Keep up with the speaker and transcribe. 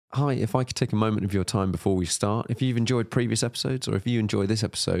Hi, if I could take a moment of your time before we start, if you've enjoyed previous episodes or if you enjoy this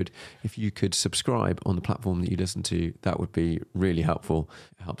episode, if you could subscribe on the platform that you listen to, that would be really helpful.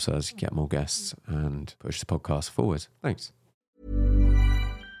 It helps us get more guests and push the podcast forward. Thanks.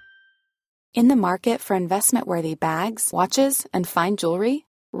 In the market for investment-worthy bags, watches, and fine jewelry,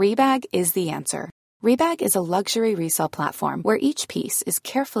 Rebag is the answer. Rebag is a luxury resale platform where each piece is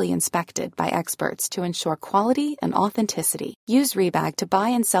carefully inspected by experts to ensure quality and authenticity. Use Rebag to buy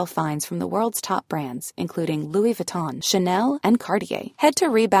and sell finds from the world's top brands, including Louis Vuitton, Chanel, and Cartier. Head to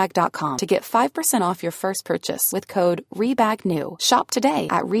Rebag.com to get 5% off your first purchase with code REBAGNEW. Shop today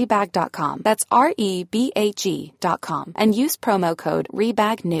at Rebag.com. That's REBAG.com. And use promo code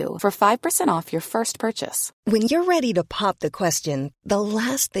REBAGNEW for 5% off your first purchase. When you're ready to pop the question, the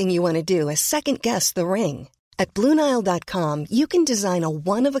last thing you want to do is second-guess the ring. At BlueNile.com, you can design a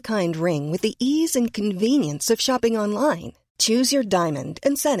one-of-a-kind ring with the ease and convenience of shopping online. Choose your diamond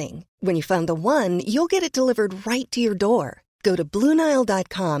and setting. When you find the one, you'll get it delivered right to your door. Go to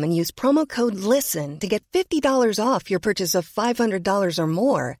BlueNile.com and use promo code LISTEN to get $50 off your purchase of $500 or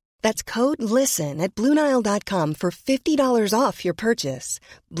more. That's code LISTEN at BlueNile.com for $50 off your purchase.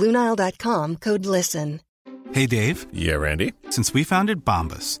 BlueNile.com, code LISTEN. Hey, Dave. Yeah, Randy. Since we founded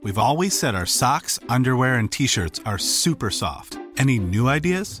Bombas, we've always said our socks, underwear, and T-shirts are super soft. Any new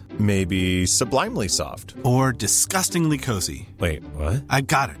ideas? Maybe sublimely soft. Or disgustingly cozy. Wait, what? I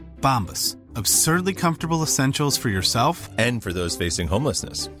got it. Bombas. Absurdly comfortable essentials for yourself And for those facing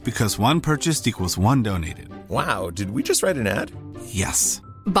homelessness. because one purchased equals one donated. Wow, did we just write an ad? Yes.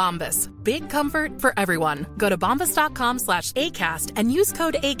 Bombas. Big comfort for everyone. Go to bombas.com/ACAST and use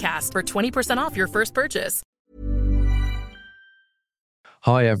code ACAST for 20% off your first purchase.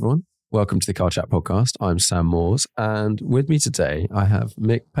 Hi, everyone. Welcome to the Car Chat podcast. I'm Sam Moores, and with me today, I have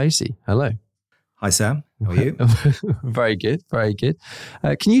Mick Pacey. Hello. Hi, Sam. How are you? Very good, very good.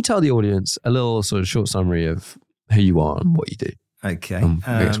 Can you tell the audience a little sort of short summary of who you are and what you do? Okay.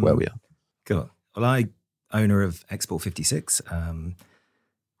 I guess where we are. Cool. Well, I'm owner of Export 56. We're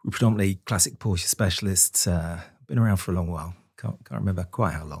predominantly classic Porsche specialists. Been around for a long while. Can't remember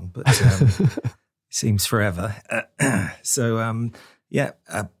quite how long, but seems forever.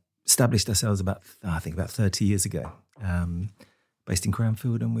 Established ourselves about 30 years ago, based in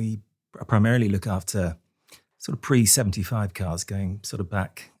Cranfield, and we primarily look after sort of pre-75 cars, going sort of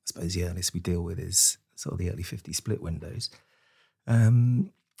back. I suppose the earliest we deal with is sort of the early 50 split windows.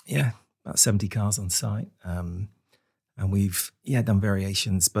 About 70 cars on site, and we've done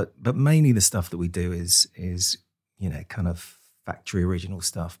variations, but mainly the stuff that we do is kind of factory original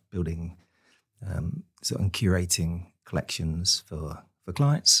stuff, building and curating collections for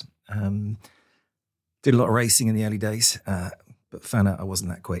clients. Did a lot of racing in the early days, but found out I wasn't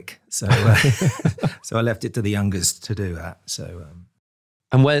that quick. So so I left it to the youngest to do that.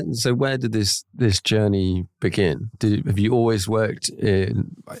 And where did this journey begin? Have you always worked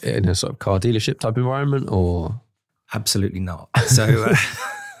in a sort of car dealership type environment, or? Absolutely not. So,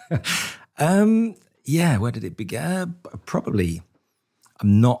 where did it begin? Probably,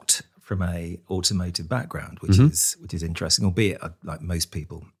 I'm not from a automotive background, which is interesting. Albeit, like most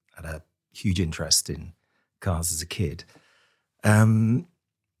people, had a huge interest in cars as a kid. I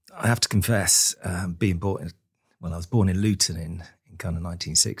have to confess, I was born in Luton in kind of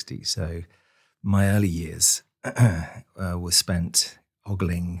 1960. So, my early years were spent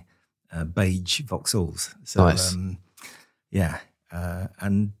ogling beige Vauxhalls. So, nice.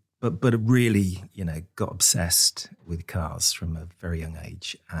 But really, got obsessed with cars from a very young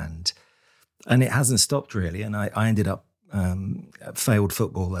age, and it hasn't stopped really. And I ended up a failed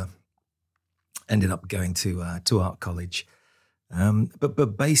footballer, ended up going to art college,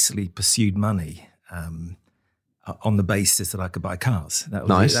 but basically pursued money on the basis that I could buy cars. That was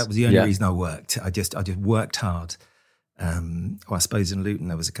nice. That was the only reason I worked. I just worked hard. I suppose in Luton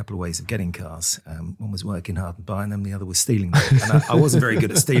there was a couple of ways of getting cars. One was working hard and buying them, the other was stealing them. And I wasn't very good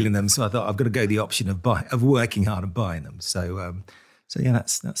at stealing them, so I thought I've got to go the option of working hard and buying them. So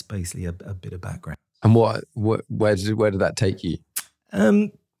that's basically a bit of background. And where did that take you?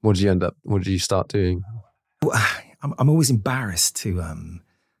 What did you start doing? Well, I'm always embarrassed to.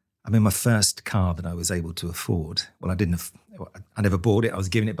 My first car that I was able to afford. Well, I never bought it. I was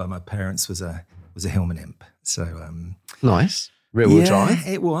given it by my parents. Was a Hillman Imp. So nice, rear wheel drive.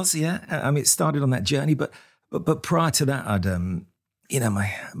 It was. Yeah, it started on that journey, but prior to that, I'd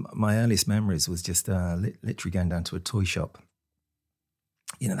my earliest memories was just literally going down to a toy shop.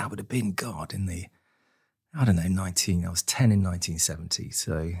 That would have been in the I was 10 in 1970.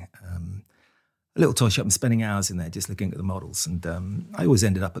 So a little toy shop and spending hours in there just looking at the models. And I always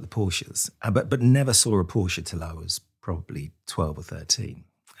ended up at the Porsches, but never saw a Porsche till I was probably 12 or 13.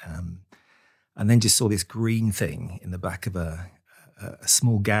 And then just saw this green thing in the back of a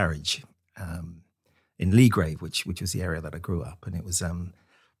small garage in Leagrave, which was the area that I grew up. And it was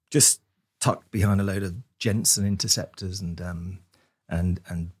just tucked behind a load of Jensen Interceptors and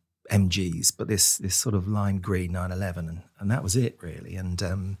MGs, but this sort of lime green 911, and that was it really. And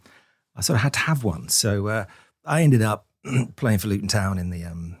I sort of had to have one. So I ended up playing for Luton Town in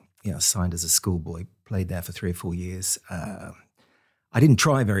the, signed as a schoolboy, played there for 3 or 4 years. I didn't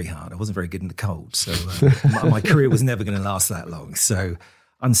try very hard. I wasn't very good in the cold. So my career was never going to last that long. So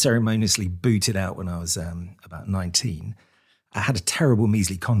unceremoniously booted out when I was about 19. I had a terrible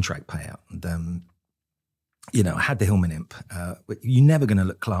measly contract payout. And, I had the Hillman Imp. You're never going to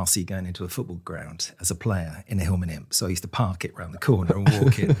look classy going into a football ground as a player in a Hillman Imp. So I used to park it around the corner and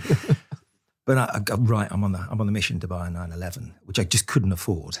walk in. But I got right. I'm on the mission to buy a 911, which I just couldn't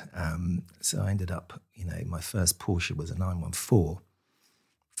afford. So I ended up, my first Porsche was a 914.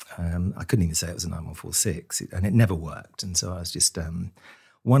 I couldn't even say it was a 9146, and it never worked. And so I was just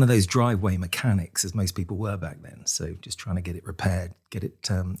one of those driveway mechanics, as most people were back then. So just trying to get it repaired, get it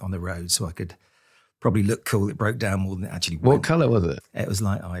on the road, so I could probably look cool. It broke down more than it actually went. What colour was it? It was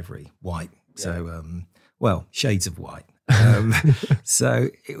light ivory, white. Yeah. So, shades of white. So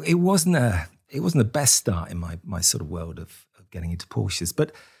it wasn't the best start in my sort of world of getting into Porsches.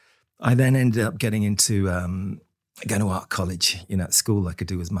 But I then ended up getting into going to art college. At school I could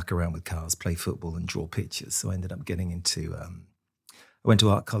do was muck around with cars, play football and draw pictures. So I ended up getting into, I went to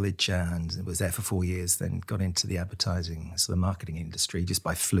art college and was there for 4 years, then got into the advertising, so the marketing industry just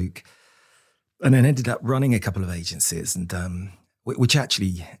by fluke. And then ended up running a couple of agencies, and which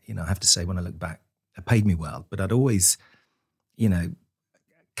actually, I have to say, when I look back, it paid me well. But I'd always,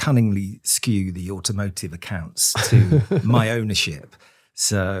 cunningly skew the automotive accounts to my ownership.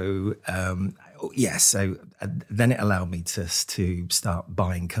 So, then it allowed me to start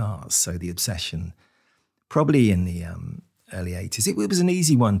buying cars. So the obsession, probably in the early 80s, it was an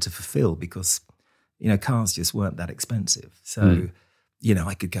easy one to fulfill because, cars just weren't that expensive. So,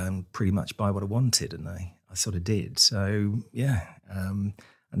 I could go and pretty much buy what I wanted, and I sort of did. So, and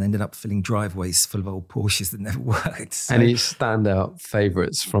ended up filling driveways full of old Porsches that never worked. So. Any standout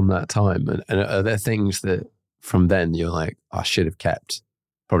favourites from that time? And are there things that from then you're like, I should have kept?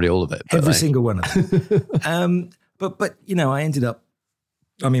 Probably all of it. Every single one of them. But I ended up,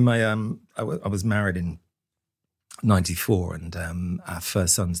 I was married in 94, and our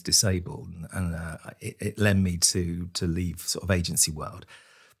first son's disabled, and it led me to leave sort of agency world.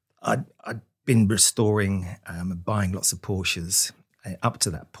 I'd been restoring, buying lots of Porsches up to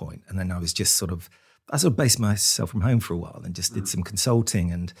that point, and then I sort of based myself from home for a while and just did some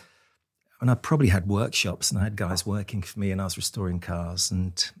consulting, and I probably had workshops and I had guys working for me, and I was restoring cars,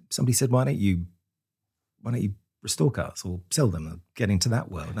 and somebody said, why don't you restore cars or sell them or get into that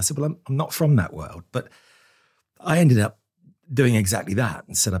world? And I said, well, I'm not from that world, but I ended up doing exactly that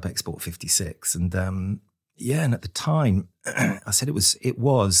and set up Export 56. And and at the time, I said it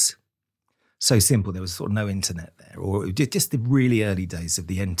was so simple. There was sort of no internet there, or just the really early days of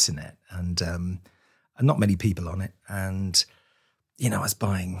the internet, and not many people on it. And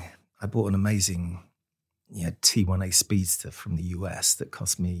I bought an amazing T1A Speedster from the US that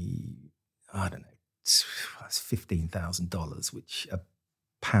cost me, I don't know, it's $15,000, which a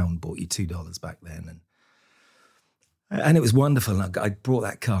pound bought you $2 back then. And it was wonderful. And I brought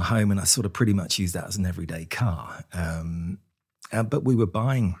that car home, and I sort of pretty much used that as an everyday car. But we were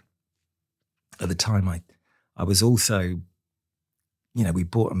buying, at the time, I was also, we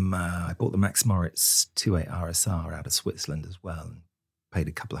bought them, I bought the Max Moritz 2.8 RSR out of Switzerland as well, and paid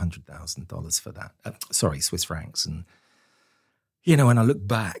a couple of $100,000 for that. Swiss francs. And, when I look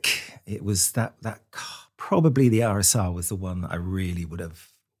back, it was that car, probably the RSR was the one that I really would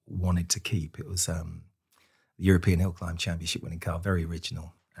have wanted to keep. It was the European Hill Climb Championship winning car, very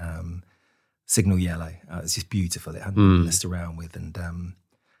original. Signal yellow. It was just beautiful. It hadn't been messed around with. And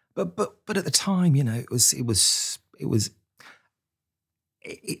but at the time,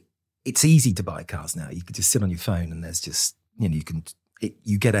 it's easy to buy cars now. You could just sit on your phone and there's just,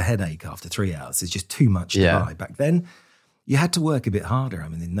 you get a headache after 3 hours. There's just too much to buy. Back then, you had to work a bit harder.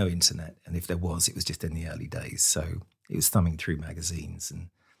 There's no internet. And if there was, it was just in the early days. So it was thumbing through magazines, and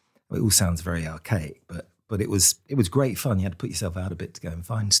it all sounds very archaic, but it was great fun. You had to put yourself out a bit to go and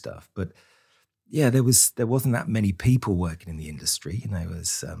find stuff. But there wasn't that many people working in the industry.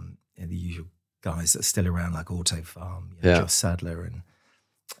 As the usual guys that are still around, like Auto Farm, Josh Sadler,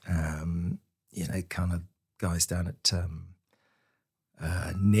 and kind of guys down at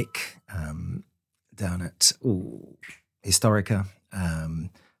Nick, down at Historica.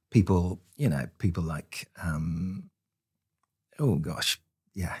 People like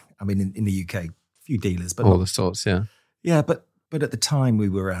yeah, I mean, in the UK, a few dealers, but All the sorts, yeah. yeah, but at the time we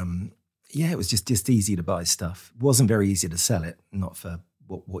were, it was just easy to buy stuff. It wasn't very easy to sell it, not for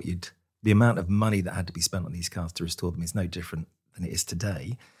what the amount of money that had to be spent on these cars to restore them is no different than it is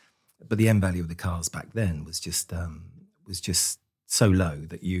today. But the end value of the cars back then was just so low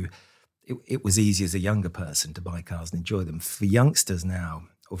that it was easy as a younger person to buy cars and enjoy them. For youngsters now,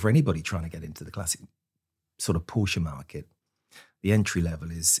 or for anybody trying to get into the classic sort of Porsche market, the entry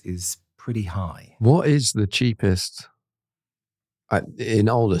level is pretty high. What is the cheapest in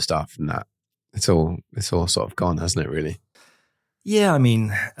older stuff and that? It's all sort of gone, hasn't it, really? Yeah, I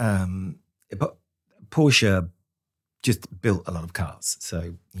mean, but Porsche just built a lot of cars.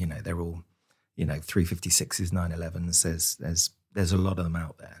 So, they're all, 356s, 911s. There's a lot of them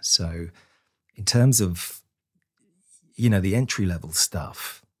out there. So in terms of, the entry level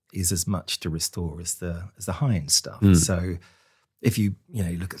stuff is as much to restore as the high end stuff. So if you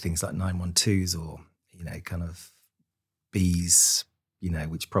look at things like 912s or, kind of Bs,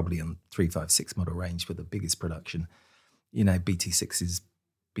 which probably on 356 model range with the biggest production, BT6s,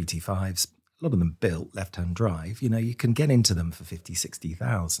 BT5s, a lot of them built left-hand drive, you can get into them for 50,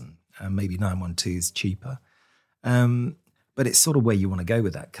 60,000, maybe 912s cheaper. But it's sort of where you want to go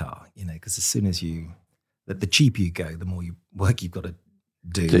with that car, because as soon as the cheaper you go, the more work you've got to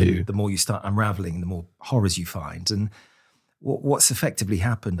do, the more you start unraveling, the more horrors you find. And what's effectively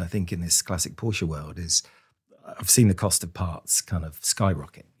happened, I think, in this classic Porsche world is I've seen the cost of parts kind of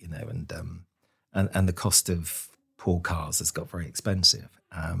skyrocket, and the cost of poor cars has got very expensive.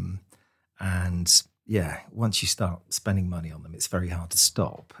 And yeah, once you start spending money on them, it's very hard to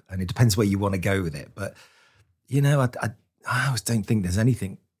stop. And it depends where you want to go with it. But, I always don't think there's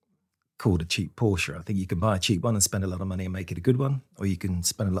anything called a cheap Porsche. I think you can buy a cheap one and spend a lot of money and make it a good one, or you can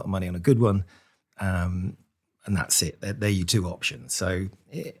spend a lot of money on a good one, and that's it. They're your two options. So,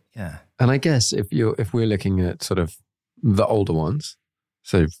 yeah. And I guess if we're looking at sort of the older ones,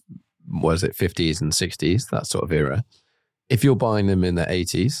 so was it 50s and 60s, that sort of era, if you're buying them in the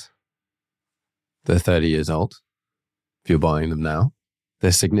 80s, they're 30 years old. If you're buying them now,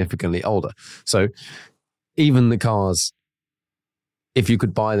 they're significantly older. So even the cars, if you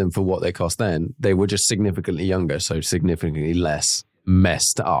could buy them for what they cost then, they were just significantly younger, so significantly less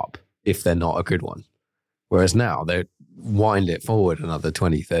messed up if they're not a good one. Whereas now, they wind it forward another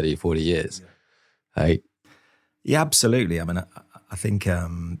 20, 30, 40 years. Hey. Yeah, absolutely. I mean, I think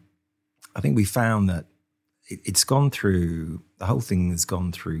we found that it's gone through, the whole thing has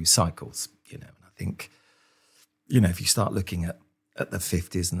gone through cycles, and I think, if you start looking at the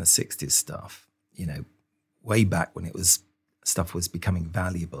 50s and the 60s stuff, way back when stuff was becoming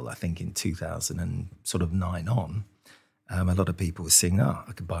valuable, I think in 2009 on, a lot of people were saying,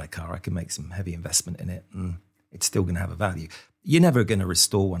 I could buy a car, I can make some heavy investment in it, and it's still going to have a value. You're never going to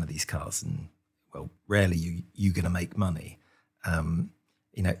restore one of these cars, and, well, rarely you're going to make money,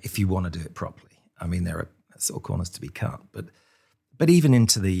 if you want to do it properly. I mean, there are sort of corners to be cut, but even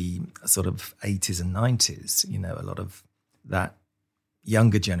into the sort of 80s and 90s, a lot of that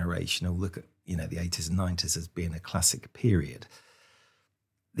younger generation will look at, the 80s and 90s as being a classic period.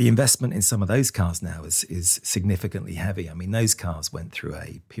 The investment in some of those cars now is significantly heavy. I mean, those cars went through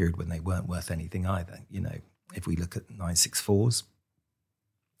a period when they weren't worth anything either. If we look at 964s,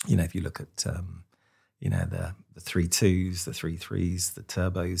 if you look at, the 32s, the 33s, the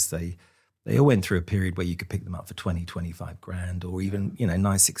turbos, they all went through a period where you could pick them up for 20, 25 grand, or even,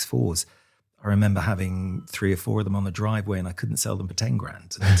 964s. I remember having 3 or 4 of them on the driveway and I couldn't sell them for 10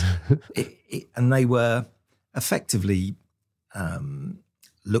 grand. And they were effectively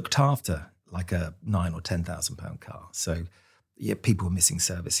looked after like a £9,000 or £10,000 car. So yeah, people were missing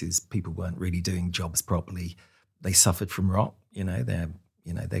services. People weren't really doing jobs properly. They suffered from rot. I know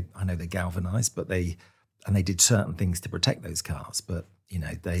they're galvanized, but they did certain things to protect those cars. But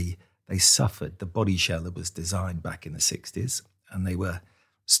they suffered. The body shell that was designed back in the 60s, and they were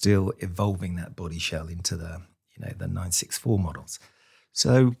still evolving that body shell into the 964 models.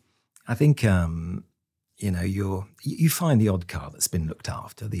 So I think you find the odd car that's been looked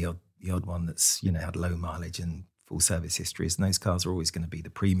after, the odd one that's had low mileage and full service histories, and those cars are always going to be the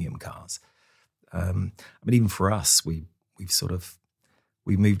premium cars. But even for us, we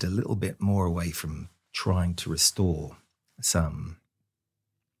moved a little bit more away from trying to restore some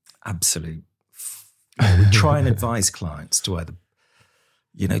absolute. We try and advise clients to either,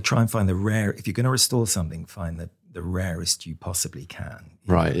 try and find the rare. If you're going to restore something, find the rarest you possibly can,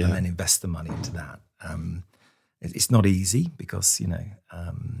 right? Yeah, and then invest the money into that. It's not easy because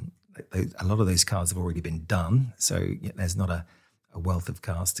a lot of those cars have already been done, so there's not a wealth of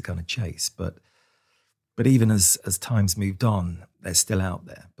cars to kind of chase. But But even as time's moved on, they're still out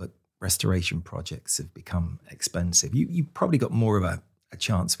there. But restoration projects have become expensive. You probably got more of a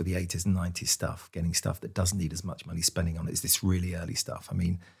chance with the 80s and 90s stuff, getting stuff that doesn't need as much money spending on it as this really early stuff. I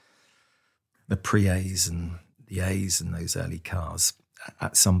mean, the pre-A's and the A's and those early cars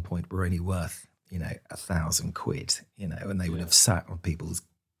at some point were only worth, £1,000, and they would have sat on people's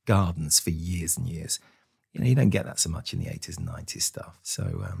gardens for years and years. You don't get that so much in the 80s and 90s stuff.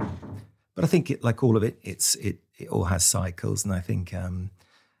 So, but I think like all of it, it all has cycles. And I think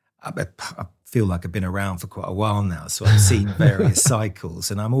I feel like I've been around for quite a while now. So I've seen various cycles,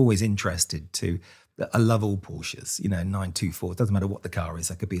 and I'm always interested to, I love all Porsches, 924. It doesn't matter what the car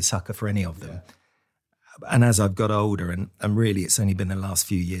is. I could be a sucker for any of them. Yeah. And as I've got older, and really it's only been the last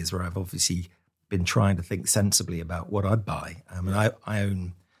few years where I've obviously been trying to think sensibly about what I'd buy. I mean, I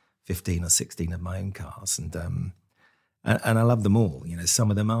own 15 or 16 of my own cars, and I love them all.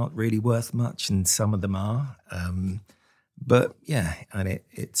 Some of them aren't really worth much, and some of them are. But yeah, and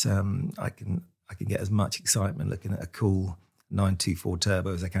it's I can get as much excitement looking at a cool 924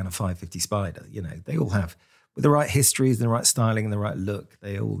 turbo as I can a 550 Spider. They all have, with the right histories, the right styling, and the right look.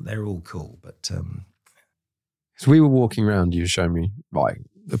 They're all cool. But so we were walking around. You showed me like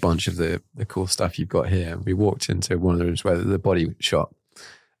a bunch of the cool stuff you've got here. We walked into one of the rooms where the body shop,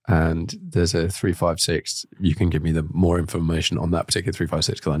 and there's a 356. You can give me the more information on that particular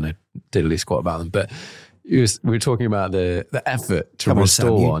 356 because I know diddly squat about them. But we were talking about the effort to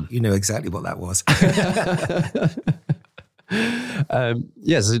restore one. You know exactly what that was.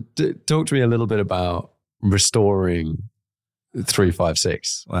 So talk to me a little bit about restoring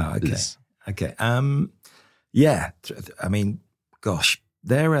 356. Wow. Okay. Yeah. I mean, gosh,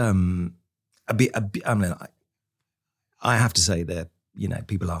 they're I mean, I have to say that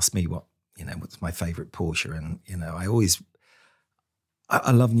people ask me what's my favorite Porsche, and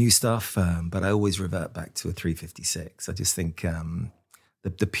I love new stuff, but I always revert back to a 356. I just think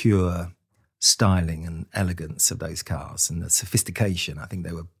the pure styling and elegance of those cars and the sophistication, I think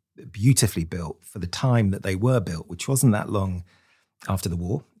they were beautifully built for the time that they were built, which wasn't that long after the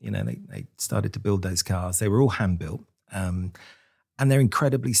war. They started to build those cars. They were all hand built, and they're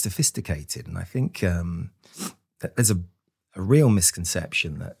incredibly sophisticated. And I think that there's a real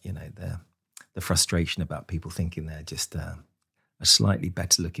misconception that the frustration about people thinking they're just a slightly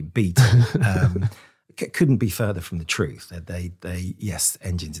better looking Beetle couldn't be further from the truth. They yes,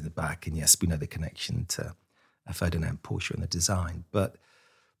 engines in the back, and yes, we know the connection to a Ferdinand Porsche and the design, but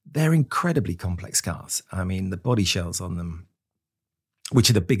they're incredibly complex cars. I mean, the body shells on them, which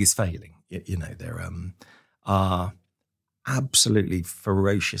are the biggest failing, they're are absolutely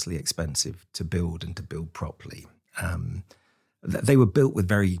ferociously expensive to build and to build properly. They were built with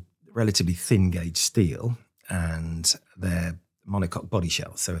very relatively thin gauge steel, and they're monocoque body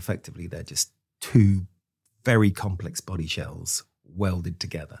shells. So effectively, they're just two very complex body shells welded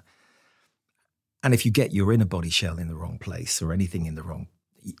together. And if you get your inner body shell in the wrong place or anything in the wrong,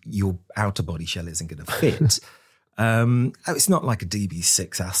 your outer body shell isn't going to fit. It's not like a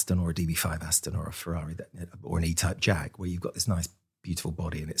DB6 Aston or a DB5 Aston or a Ferrari or an E-Type Jag, where you've got this nice, beautiful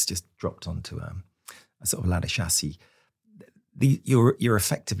body and it's just dropped onto a sort of ladder chassis. You're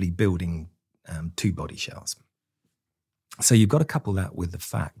effectively building two body shells. So you've got to couple that with the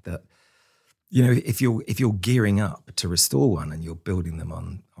fact that, if you're gearing up to restore one and you're building them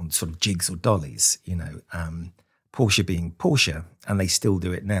on sort of jigs or dollies, Porsche being Porsche, and they still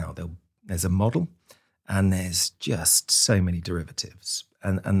do it now. There's a model, and there's just so many derivatives,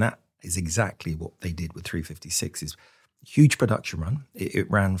 and that is exactly what they did with 356s. Huge production run. It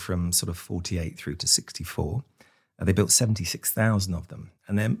ran from sort of 48 through to 64. They built 76,000 of them,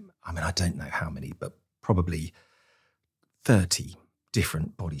 and then I don't know how many, but probably 30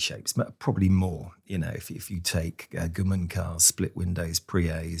 different body shapes, probably more. If you take Guman cars, split windows,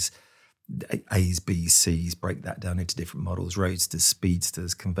 pre-A's, A's, B's, C's, break that down into different models, roadsters,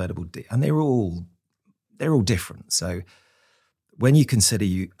 speedsters, convertible, and they're all different. So when you consider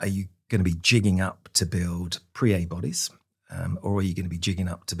are you going to be jigging up to build pre-A bodies, or are you going to be jigging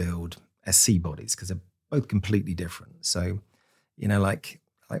up to build SC bodies? Because they're both completely different. So, like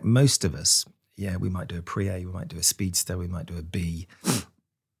most of us, yeah, we might do a pre-A, we might do a speedster, we might do a B.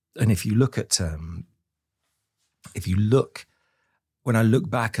 And if you look at, when I look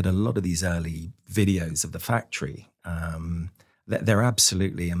back at a lot of these early videos of the factory, they're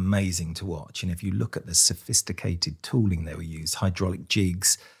absolutely amazing to watch. And if you look at the sophisticated tooling they were used, hydraulic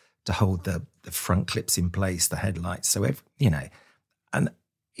jigs to hold the front clips in place, the headlights, so and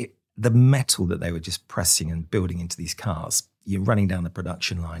the metal that they were just pressing and building into these cars, you're running down the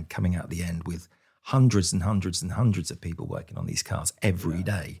production line, coming out the end with hundreds and hundreds and hundreds of people working on these cars every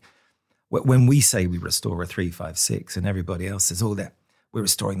day. when we say we restore a 356 and everybody else says, oh, we're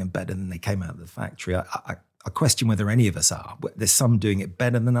restoring them better than they came out of the factory, I question whether any of us are. There's some doing it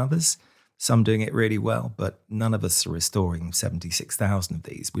better than others, some doing it really well, but none of us are restoring 76,000 of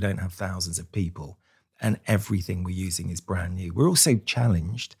these. We don't have thousands of people, and everything we're using is brand new. We're also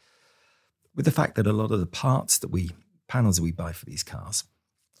challenged with the fact that a lot of the panels that we buy for these cars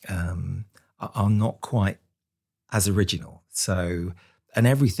are not quite as original. So, and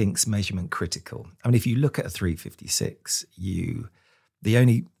everything's measurement critical. I mean, if you look at a 356, the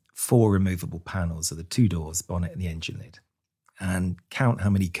only 4 removable panels are the 2 doors, bonnet, and the engine lid. And count how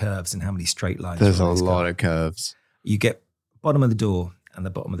many curves and how many straight lines. There's a lot of curves. You get bottom of the door and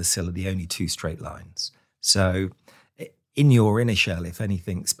the bottom of the sill are the only 2 straight lines. So in your inner shell, if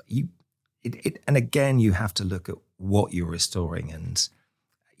anything's, and again, you have to look at what you're restoring and,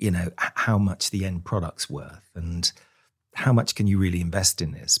 how much the end product's worth and how much can you really invest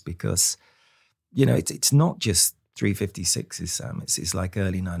in this? Because, it's not just 356s, Sam. It's like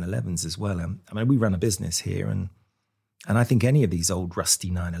early 911s as well. I mean, we run a business here and I think any of these old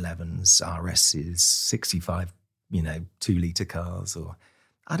rusty 911s, RSs, 65, 2-litre cars, or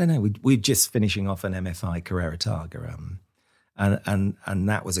I don't know, we're just finishing off an MFI Carrera Targa. And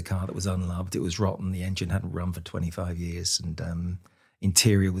that was a car that was unloved. It was rotten. The engine hadn't run for 25 years and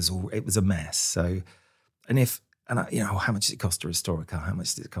interior was a mess. So, how much does it cost to restore a car? How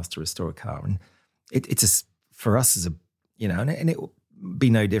much does it cost to restore a car? And it's for us as and it will be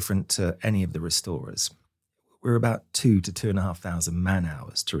no different to any of the restorers. We're about 2,000 to 2,500 man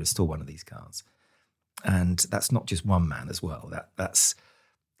hours to restore one of these cars. And that's not just one man as well. That's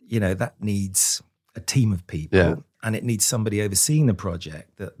that needs a team of people. Yeah. And it needs somebody overseeing the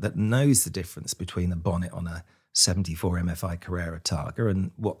project that knows the difference between the bonnet on a 74 MFI Carrera Targa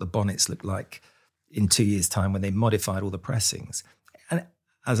and what the bonnets look like in 2 years' time when they modified all the pressings. And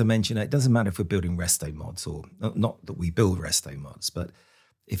as I mentioned, it doesn't matter if we're building resto mods or not that we build resto mods, but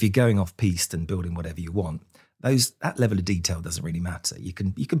if you're going off piste and building whatever you want, that level of detail doesn't really matter. You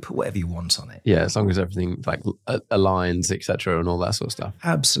can put whatever you want on it. Yeah, as long as everything like aligns, etc., and all that sort of stuff.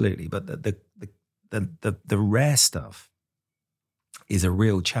 Absolutely, but the rare stuff is a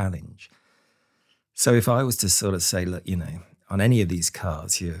real challenge. So if I was to sort of say, look, on any of these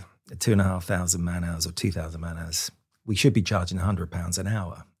cars, you're 2,500 man hours or 2,000 man hours, we should be charging £100 an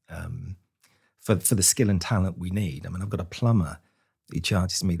hour for the skill and talent we need. I mean, I've got a plumber. He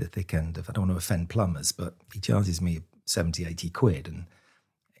charges me the thick end of, I don't want to offend plumbers, but he charges me 70, 80 quid and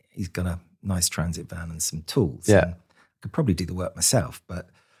he's got a nice transit van and some tools. Yeah. And I could probably do the work myself, but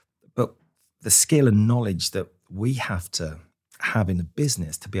the skill and knowledge that we have to have in a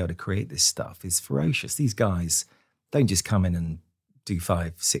business to be able to create this stuff is ferocious. These guys don't just come in and do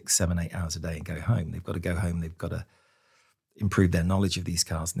 5, 6, 7, 8 hours a day and go home. They've got to go home. They've got to improve their knowledge of these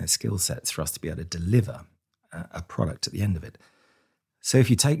cars and their skill sets for us to be able to deliver a product at the end of it. So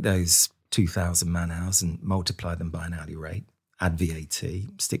if you take those 2,000 man hours and multiply them by an hourly rate, add VAT,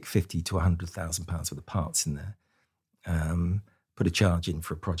 stick 50 to 100,000 pounds worth of parts in there, put a charge in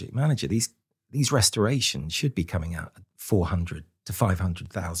for a project manager, these restorations should be coming out at 400 to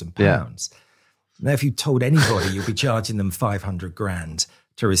 500,000 pounds. Yeah. Now, if you told anybody you'll be charging them 500 grand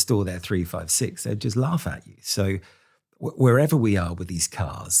to restore their 356, they'd just laugh at you. So wherever we are with these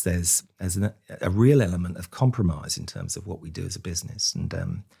cars, there's a real element of compromise in terms of what we do as a business.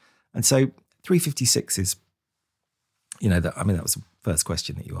 And so 356 is, that was the first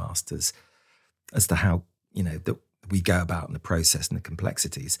question that you asked as to how, that we go about in the process and the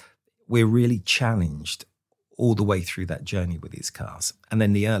complexities. We're really challenged all the way through that journey with these cars. And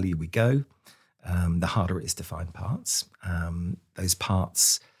then the earlier we go, the harder it is to find parts. Those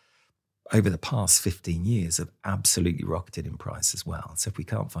parts over the past 15 years have absolutely rocketed in price as well. So if we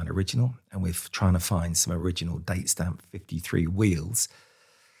can't find original, and we're trying to find some original date stamp 53 wheels,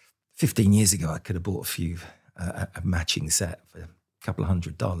 15 years ago I could have bought a matching set for a couple of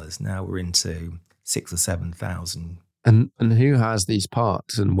 $100. Now we're into 6,000 or 7,000. And who has these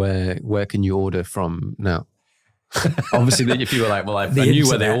parts, and where can you order from now? Obviously, if you were like, well, I knew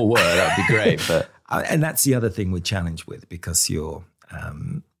where they all were, that'd be great. But and that's the other thing we're challenged with, because you're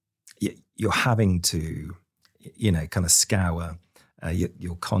having to, kind of scour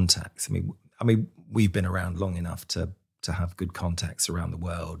your contacts. I mean, we've been around long enough to have good contacts around the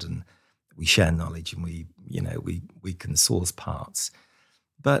world, and we share knowledge, and we can source parts.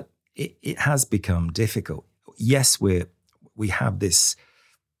 But it has become difficult. Yes, we have this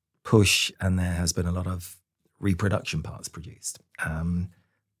push, and there has been a lot of reproduction parts produced.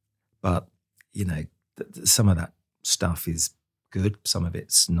 But, some of that stuff is good, some of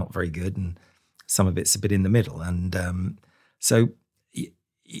it's not very good, and some of it's a bit in the middle. And so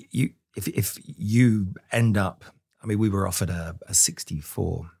if you end up, I mean, we were offered a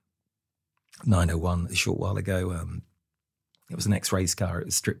 64 901 a short while ago. It was an ex-race car. It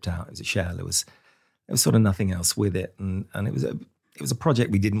was stripped out. It was a shell. There was sort of nothing else with it, and it was a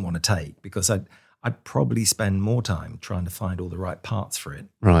project we didn't want to take because I'd probably spend more time trying to find all the right parts for it,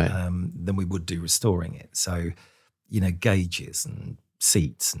 Right. Than we would do restoring it. So, gauges and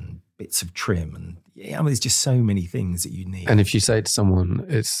seats and bits of trim, and there's just so many things that you need. And if you say to someone,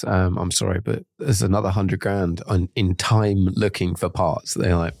 "It's I'm sorry, but there's another $100,000 in time looking for parts,"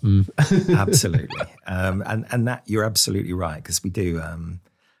 they're like, Absolutely, and that you're absolutely right, because we do.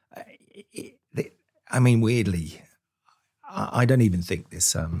 Weirdly, I don't even think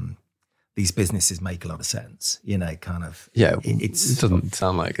these businesses make a lot of sense. Kind of. Yeah, it doesn't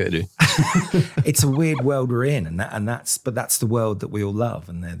sound like they do. It's a weird world we're in, and that's the world that we all love.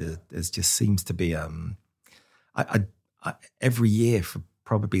 And there just seems to be I every year for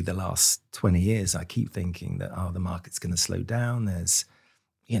probably the last 20 years, I keep thinking that the market's going to slow down. There's,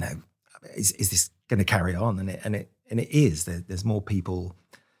 is this going to carry on? And it is. There's more people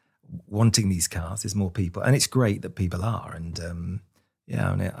wanting these cars. There's more people, and it's great that people are. And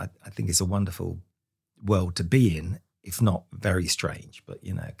I think it's a wonderful world to be in, if not very strange. But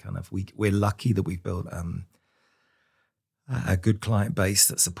kind of we're lucky that we've built a good client base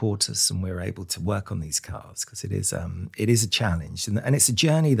that support us, and we're able to work on these cars, because it is a challenge, and it's a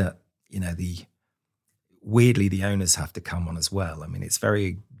journey that weirdly the owners have to come on as well. I mean, it's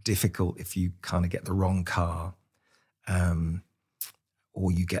very difficult if you kind of get the wrong car, or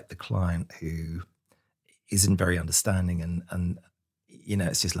you get the client who isn't very understanding, and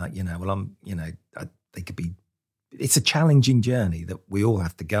it's just like, they could be. It's a challenging journey that we all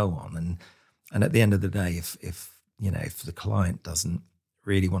have to go on, and at the end of the day, if the client doesn't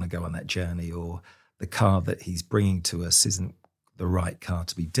really want to go on that journey, or the car that he's bringing to us isn't the right car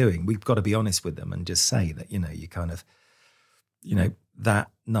to be doing, we've got to be honest with them and just say that, you kind of, that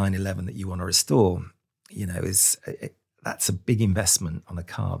 911 that you want to restore, that's a big investment on a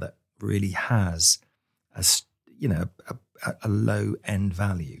car that really has a low end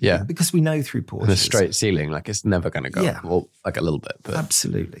value. Yeah. Because we know through Porsche. And a straight ceiling, like it's never going to go up, well, like a little bit. But.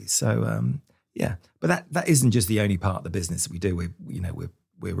 Absolutely. So, but that isn't just the only part of the business that we do. We're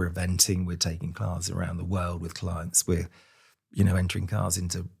eventing, we're taking cars around the world with clients. We're, entering cars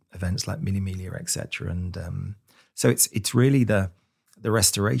into events like Mini Miglia, etc. And so it's really the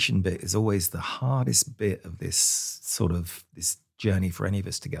restoration bit is always the hardest bit of this journey for any of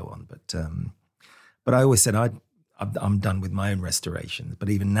us to go on. But I always said I'm done with my own restoration. But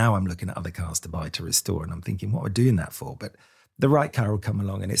even now I'm looking at other cars to buy to restore, and I'm thinking, what we're doing that for? But the right car will come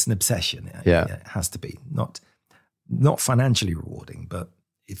along, and it's an obsession. Yeah. It has to be. Not financially rewarding, but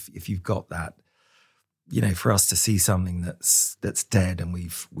if you've got that, for us to see something that's dead, and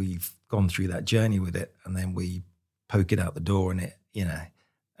we've gone through that journey with it, and then we poke it out the door, and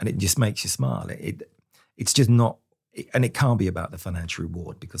it just makes you smile. It's just not, and it can't be about the financial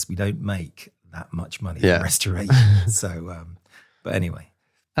reward, because we don't make that much money in restoration. So, but anyway.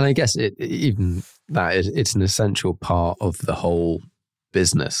 And I guess it's an essential part of the whole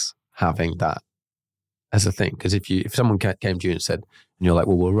business, having that as a thing. Because if someone came to you and said, and you're like,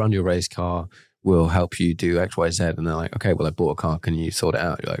 well, we'll run your race car, we'll help you do X, Y, Z, and they're like, okay, well, I bought a car, can you sort it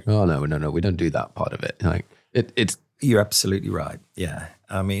out? You're like, oh no, we don't do that part of it. Like it's. You're absolutely right. Yeah,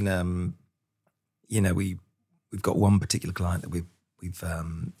 I mean, we've got one particular client that we've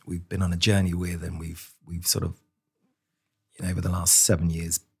been on a journey with, and we've sort of, over the last 7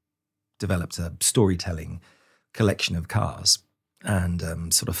 years, developed a storytelling collection of cars,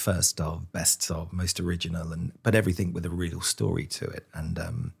 and sort of first of, best of, most original, but everything with a real story to it. And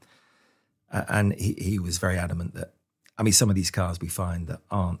he was very adamant that, I mean, some of these cars we find that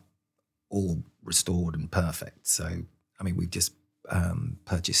aren't all restored and perfect. So, I mean, we've just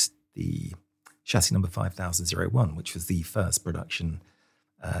purchased the chassis number 5001, which was the first production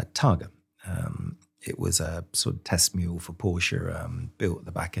Targa. It was a sort of test mule for Porsche, built at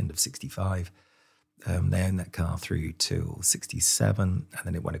the back end of 65. They owned that car through till 67, and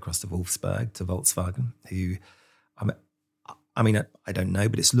then it went across to Wolfsburg, to Volkswagen, who, I mean, I don't know,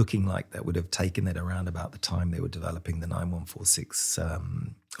 but it's looking like that would have taken it around about the time they were developing the 9146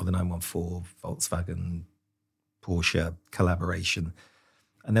 or the 914 Volkswagen Porsche collaboration.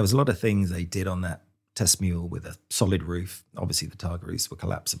 And there was a lot of things they did on that test mule with a solid roof. Obviously, the Targa roofs were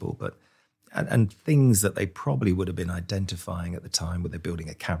collapsible, but and things that they probably would have been identifying at the time. Were they building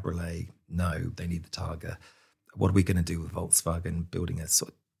a cabriolet? No, they need the Targa. What are we going to do with Volkswagen building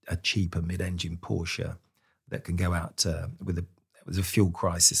a cheaper mid-engine Porsche that can go out it was a fuel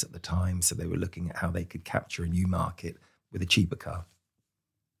crisis at the time, so they were looking at how they could capture a new market with a cheaper car.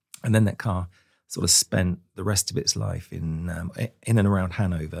 And then that car sort of spent the rest of its life in and around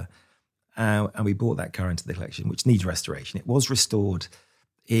Hanover. And we brought that car into the collection, which needs restoration. It was restored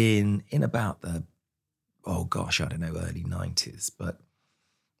in about the, early 90s. But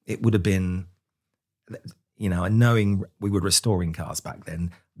it would have been, and knowing we were restoring cars back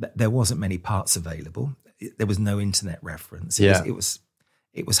then, there wasn't many parts available. There was no internet reference.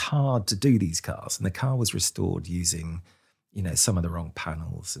 It was hard to do these cars. And the car was restored using, some of the wrong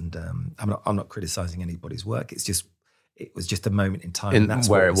panels. And I'm not criticizing anybody's work. It was just a moment in time. In and that's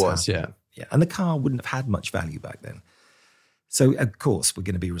where what it was, yeah. Yeah. And the car wouldn't have had much value back then. So, of course, we're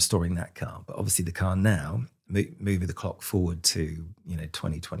going to be restoring that car. But obviously the car now, moving the clock forward to,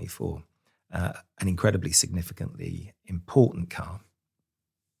 2024, an incredibly significantly important car.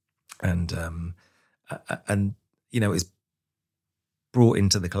 And it's brought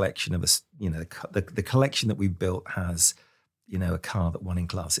into the collection of us, the collection that we've built has, a car that won in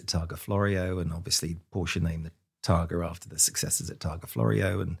class at Targa Florio, and obviously Porsche named the Targa after the successors at Targa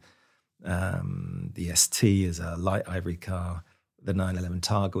Florio, and the ST is a light ivory car. The 911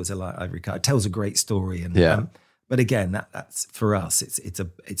 Targa was a light ivory car. It tells a great story, and but again, that's for us.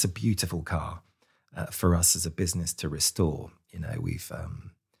 It's a beautiful car for us as a business to restore. We've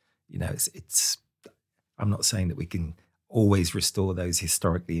it's. I'm not saying that we can always restore those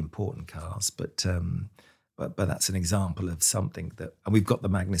historically important cars, but that's an example of something that. And we've got the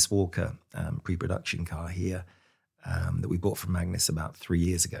Magnus Walker pre-production car here that we bought from Magnus about 3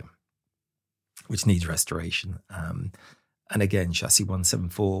 years ago, which needs restoration. And again, chassis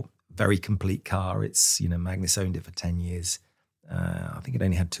 174, very complete car. It's, Magnus owned it for 10 years. I think it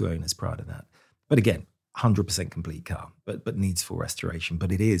only had 2 owners prior to that. But again, 100% complete car, but needs full restoration.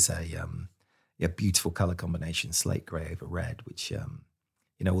 But it is a beautiful color combination, slate gray over red, which,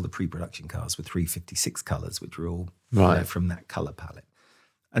 all the pre-production cars were 356 colors, which were all from that color palette.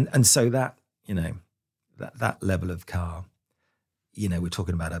 And so that, that level of car, we're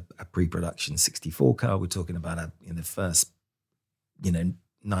talking about a pre-production 64 car. We're talking about the first,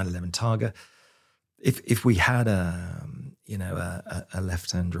 911 Targa. If we had a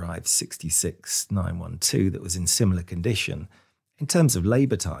left-hand drive 66 912 that was in similar condition, in terms of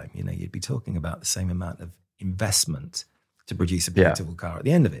labor time, you'd be talking about the same amount of investment to produce a beautiful car at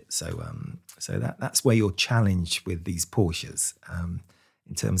the end of it. So that's where you're challenged with these Porsches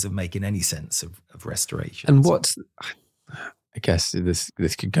in terms of making any sense of restoration. And I guess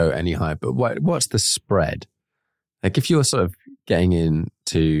this could go any higher, but what's the spread? Like if you're sort of getting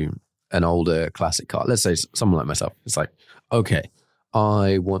into an older classic car, let's say someone like myself, it's like, okay,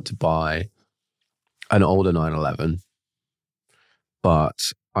 I want to buy an older 911,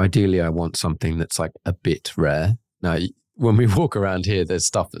 but ideally I want something that's like a bit rare. Now, when we walk around here, there's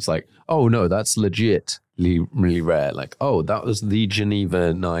stuff that's like, oh no, that's legitly really rare. Like, oh, that was the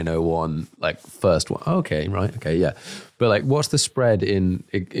Geneva 901, like first one. Okay, right. Okay, yeah. But like, what's the spread in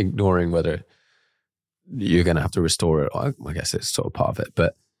ignoring whether you're going to have to restore it? I guess it's sort of part of it.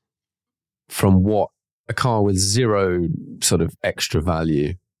 But from what a car with zero sort of extra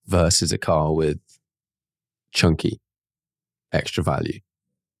value versus a car with chunky extra value,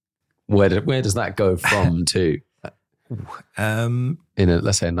 where does that go from to? In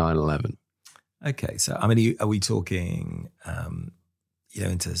let's say a 911. Okay, so I mean, are we talking,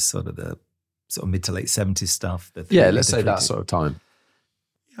 into sort of the sort of mid to late 70s stuff? Let's say that sort of time.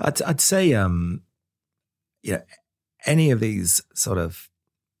 I'd say, any of these sort of.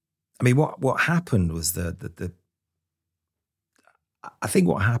 I mean, what happened was I think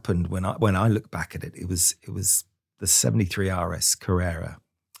what happened when I look back at it, it was the 73 RS Carrera.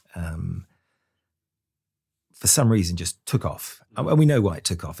 For some reason just took off. And we know why it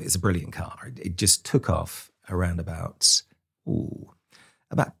took off. It's a brilliant car. It just took off around about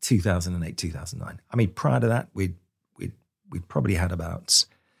 2008, 2009. I mean, prior to that, we'd probably had about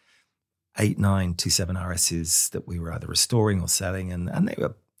 8, 9, 27 RSs that we were either restoring or selling. And they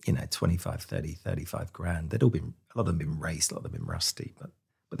were, 25, 30, 35 grand. They'd all been, a lot of them been raced, a lot of them been rusty. But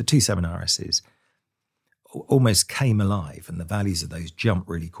the 27 RSs almost came alive and the values of those jumped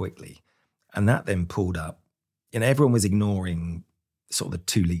really quickly. And that then pulled up. Everyone was ignoring sort of the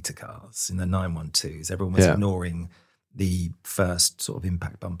 2-litre cars in the 912s. Everyone was ignoring the first sort of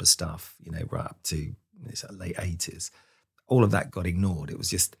impact bumper stuff, right up to late 80s. All of that got ignored. It was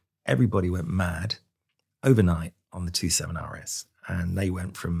just everybody went mad overnight on the 27 RS. And they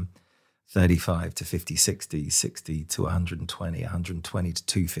went from 35 to 50, 60, 60 to 120, 120 to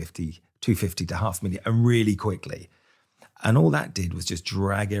 250, 250 to 500,000, and really quickly. And all that did was just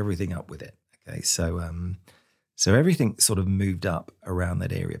drag everything up with it. Okay, so everything sort of moved up around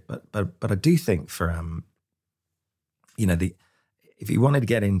that area, but I do think for if you wanted to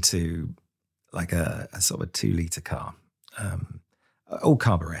get into like a sort of a 2-litre car, all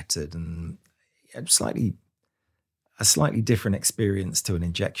carburetted and a slightly different experience to an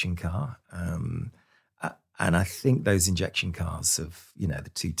injection car. And I think those injection cars of, the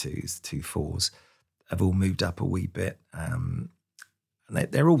 2.2s, 2.4s have all moved up a wee bit. And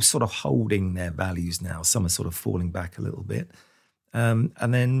they're all sort of holding their values now. Some are sort of falling back a little bit. And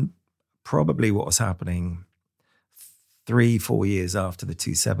then probably what was happening 3-4 years after the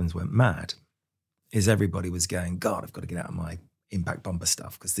 2.7s went mad is everybody was going, God, I've got to get out of my impact bumper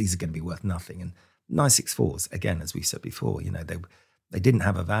stuff because these are going to be worth nothing. And 964s, again, as we said before, they didn't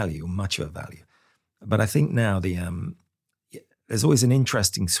have a value, much of a value. But I think now there's always an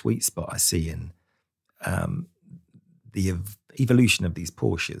interesting sweet spot I see in the evolution of these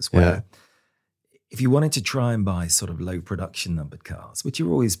Porsches, where if you wanted to try and buy sort of low production numbered cars, which are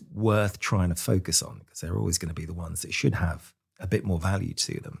always worth trying to focus on because they're always going to be the ones that should have a bit more value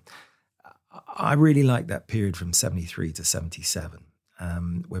to them. I really like that period from 73 to 77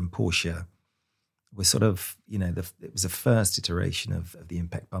 when Porsche was sort of, it was the first iteration of the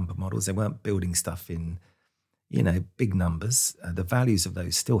impact bumper models. They weren't building stuff in, big numbers. The values of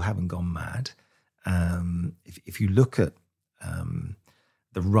those still haven't gone mad. If you look at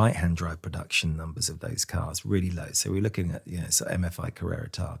the right-hand drive production numbers of those cars, really low. So we're looking at, so MFI Carrera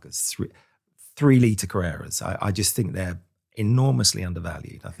Targas, 3-litre Carreras. I just think they're enormously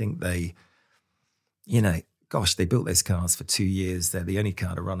undervalued. I think they, they built those cars for 2 years. They're the only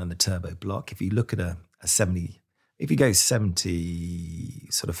car to run on the turbo block. If you look at a 70, if you go 70,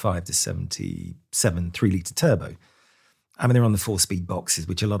 sort of 5 to 77, 3-litre turbo, I mean, they're on the 4-speed boxes,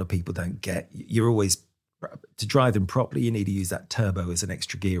 which a lot of people don't get. You're always, to drive them properly, you need to use that turbo as an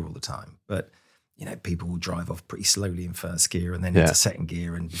extra gear all the time. But, people will drive off pretty slowly in first gear and then into second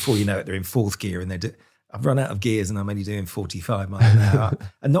gear. And before you know it, they're in fourth gear and I've run out of gears and I'm only doing 45 miles an hour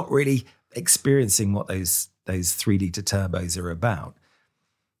and not really experiencing what those 3-litre turbos are about.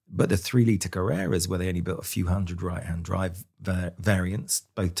 But the 3-litre Carreras, where they only built a few hundred right-hand drive variants,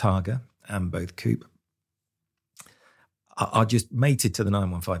 both Targa and both Coupe, are just mated to the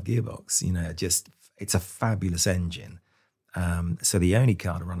 915 gearbox. It's a fabulous engine. So the only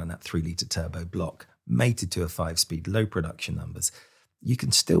car to run on that 3-litre turbo block, mated to a 5-speed, low production numbers, you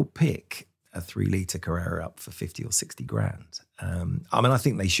can still pick a 3-litre Carrera up for 50 or 60 grand. I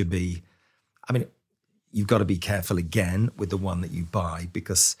think they should be, you've got to be careful again with the one that you buy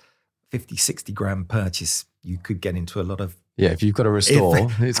because 50, 60 grand purchase, you could get into a lot of... Yeah, if you've got to restore,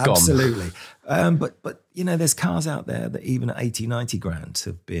 it's gone. Absolutely. But there's cars out there that even at 80, 90 grand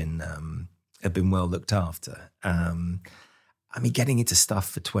have been well looked after. Getting into stuff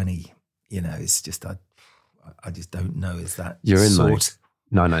for 20, it's just, I just don't know. Is that you're in sort... like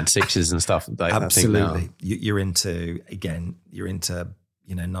 996s and stuff? Absolutely. You're into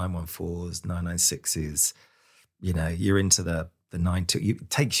 914s, 996s, you're into the 92. It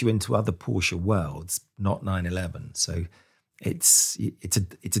takes you into other Porsche worlds, not 911. So it's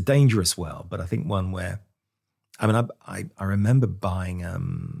a dangerous world, but I think one where, I remember buying,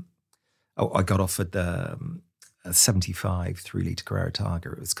 I got offered a 75 3-litre Carrera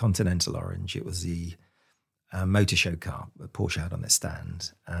Targa. It was Continental Orange. It was the motor show car that Porsche had on their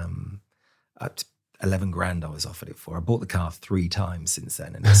stand. At 11 grand I was offered it for. I bought the car 3 times since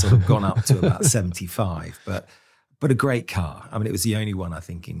then and it's sort of gone up to about 75, but a great car. It was the only one I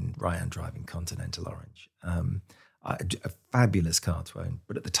think in right-hand driving Continental Orange. A fabulous car to own,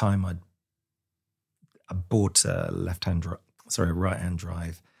 but at the time I bought a right-hand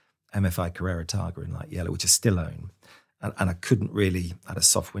drive MFI Carrera Targa in light yellow, which I still own, and I couldn't really, I had a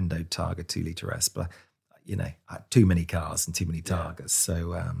soft windowed Targa 2-litre S, but I had too many cars and too many Targas,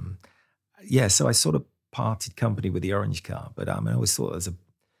 so so I sort of parted company with the orange car, but I always thought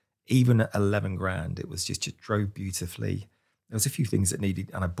even at 11 grand, it was just drove beautifully. There was a few things that needed,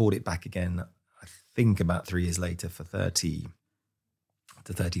 and I bought it back again, I think about 3 years later for 30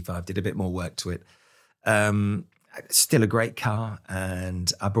 to 35, did a bit more work to it. Still a great car,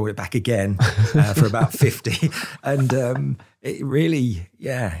 and I brought it back again for about 50. And it really,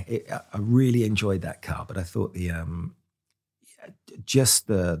 I really enjoyed that car, but I thought just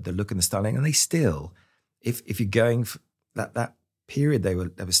the look and the styling, and they still, if you're going for that period, they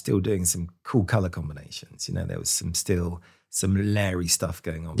were still doing some cool color combinations. There was some Larry stuff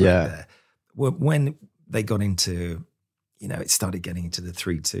going on back there. When they got into, it started getting into the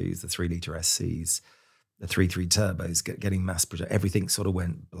 3.2s, the 3-litre SCs, the 3.3 turbos, getting mass produced. Everything sort of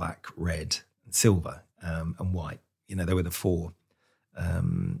went black, red, and silver, and white. They were the 4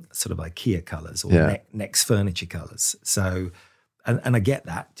 sort of IKEA colours or Next furniture colours. So, and I get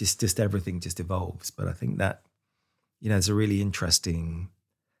that. Just everything just evolves. But I think that there's a really interesting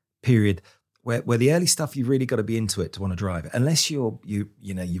period where the early stuff, you've really got to be into it to want to drive it, unless you're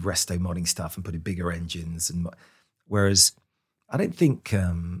resto modding stuff and putting bigger engines. And whereas I don't think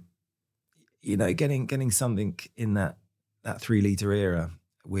getting something in that 3 litre era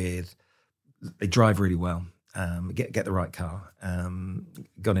with, they drive really well, get the right car,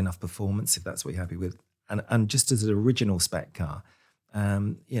 got enough performance if that's what you're happy with, and just as an original spec car,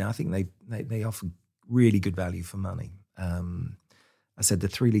 I think they offer really good value for money. I said the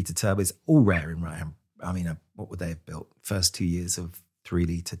 3 litre turbo is all rare in right hand. I mean, what would they have built? First 2 years of 3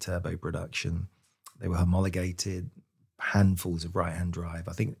 litre turbo production, they were homologated, handfuls of right hand drive.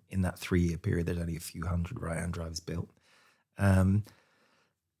 I think in that 3-year period, there's only a few hundred right hand drives built. But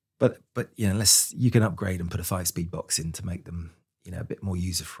unless you can upgrade and put a 5-speed box in to make them, a bit more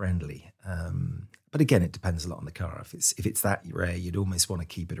user friendly. But again, it depends a lot on the car. If it's that rare, you'd almost want to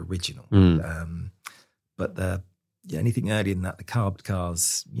keep it original. But anything earlier than that, the carbed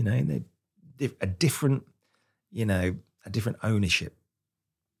cars, they're a different ownership,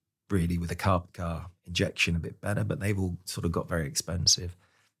 really, with a carbed car injection a bit better, but they've all sort of got very expensive.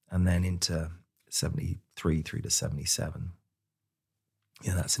 And then into 73 through to 77.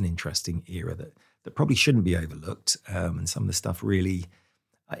 That's an interesting era that probably shouldn't be overlooked. And some of the stuff really,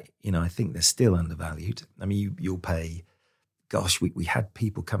 I think they're still undervalued. I mean, you'll pay, gosh, we had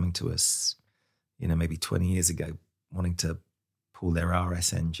people coming to us, maybe 20 years ago, wanting to pull their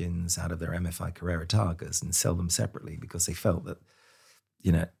RS engines out of their MFI Carrera Targas and sell them separately because they felt that,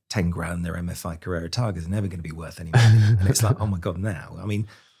 10 grand, their MFI Carrera Targas are never going to be worth any money. And it's like, oh my God, now. I mean,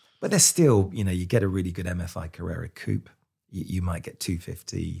 but they're still, you get a really good MFI Carrera coupe, you might get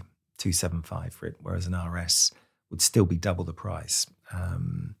 250, 275 for it, whereas an RS would still be double the price.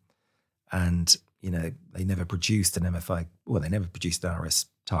 And, they never produced an MFI, they never produced an RS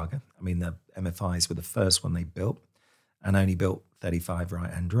Targa. I mean, the MFIs were the first one they built and only built 35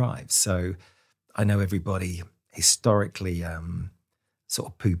 right-hand drives. So I know everybody historically sort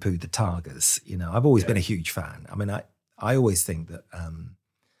of poo-pooed the Targas. I've always been a huge fan. I mean, I always think that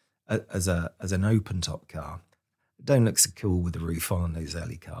as an open-top car, it don't look so cool with the roof on those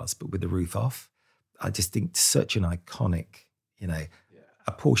early cars, but with the roof off, I just think such an iconic, a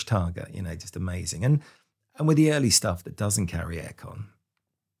Porsche Targa, just amazing. And with the early stuff that doesn't carry aircon,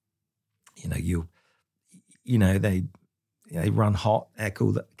 they run hot,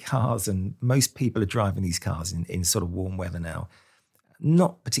 air-cooled cars, and most people are driving these cars in sort of warm weather now.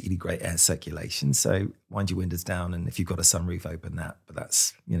 Not particularly great air circulation, so wind your windows down, and if you've got a sunroof, open that. But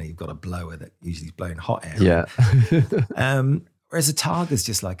that's, you've got a blower that usually is blowing hot air. Yeah. Whereas a Targa's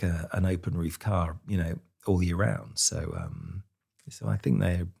just like an open roof car, all year round. So I think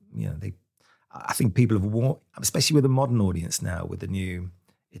I think people have especially with the modern audience now, with the new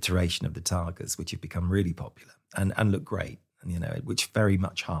iteration of the Targas, which have become really popular and look great, and which very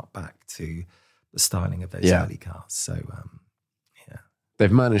much hark back to the styling of those early cars. So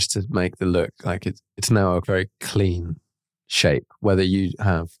they've managed to make the look like it's now a very clean shape. Whether you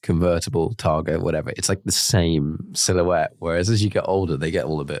have convertible, Targa, whatever, it's like the same silhouette. Whereas as you get older, they get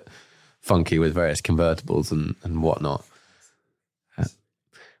all a bit funky with various convertibles and whatnot.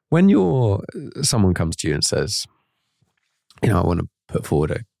 When someone comes to you and says, I want to put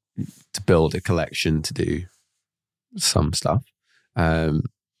forward to build a collection to do some stuff, how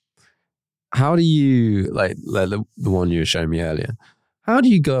do you, like the one you were showing me earlier, how do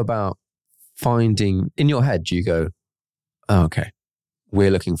you go about finding, in your head, do you go, oh, okay, we're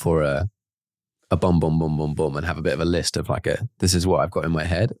looking for a bum, bum, bum, bum, bum, and have a bit of a list of this is what I've got in my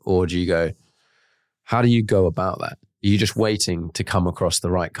head? Or do you go, how do you go about that? Are you just waiting to come across the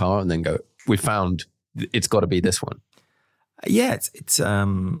right car and then go, we found, it's got to be this one? Yeah,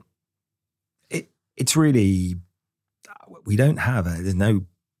 it's really, we don't have me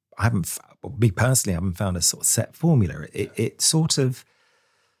personally, I haven't found a sort of set formula. It sort of,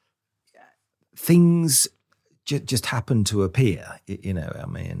 things just happen to appear,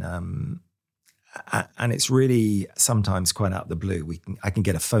 and it's really sometimes quite out of the blue. I can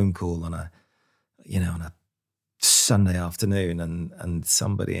get a phone call on a Sunday afternoon and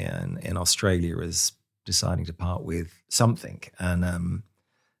somebody in Australia is deciding to part with something, and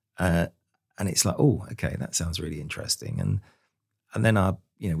it's like, oh, okay, that sounds really interesting, and then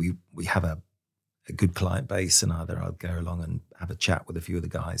we have a good client base, and either I'll go along and have a chat with a few of the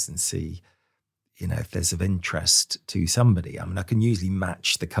guys and see, if there's of interest to somebody. I mean, I can usually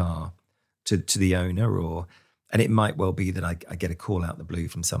match the car to the owner, and it might well be that I get a call out the blue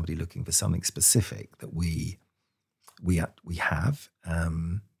from somebody looking for something specific that we have,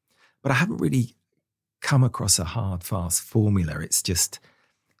 but I haven't really come across a hard, fast formula. It's just,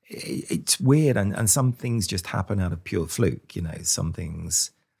 it's weird, and some things just happen out of pure fluke. Some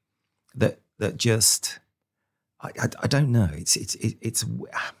things that just I don't know. It's.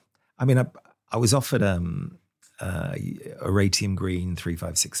 I mean, I was offered a Ratium Green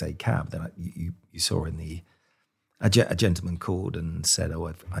 356A cab that you saw in the. A gentleman called and said, "Oh,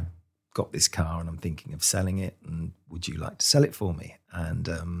 I've got this car and I'm thinking of selling it, and would you like to sell it for me?" And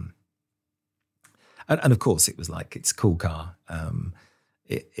of course, it was like, it's a cool car.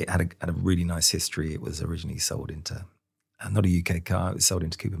 It had a really nice history. It was originally sold into, not a UK car, it was sold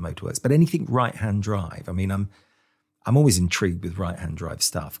into Cooper Motorworks. But anything right-hand drive, I mean, I'm always intrigued with right-hand drive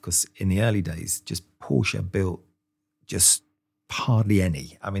stuff, because in the early days, just Porsche built just hardly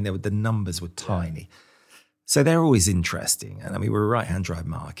any. I mean, the numbers were tiny. So they're always interesting. And I mean, we're a right-hand drive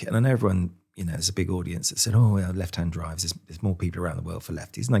market. And I know everyone, there's a big audience that said, oh, yeah, left-hand drives, there's more people around the world for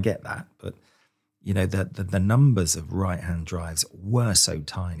lefties. And I get that. But, the numbers of right-hand drives were so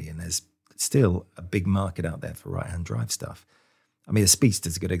tiny, and there's still a big market out there for right-hand drive stuff. I mean, a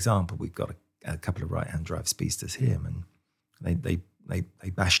Speedster's a good example. We've got a couple of right-hand drive Speedsters here, and they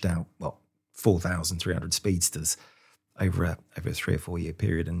bashed out, 4,300 Speedsters over a 3 or 4 year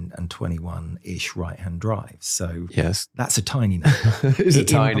period, and 21-ish right-hand drives. So yes, that's a tiny number. It's a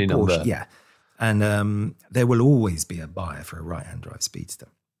tiny number. Yeah. And there will always be a buyer for a right-hand drive Speedster.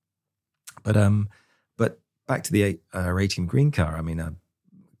 But back to the Ratium Green car, I mean, I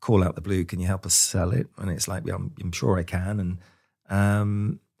call out the blue, can you help us sell it? And it's like, I'm sure I can.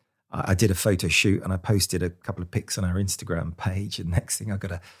 And I did a photo shoot and I posted a couple of pics on our Instagram page. And next thing I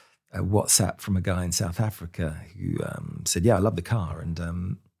got a WhatsApp from a guy in South Africa who said, yeah, I love the car and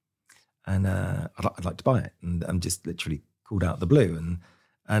I'd like to buy it. And I'm just literally called out the blue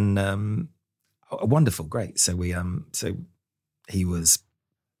and wonderful, great. So so he was,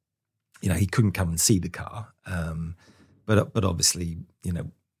 he couldn't come and see the car. But obviously,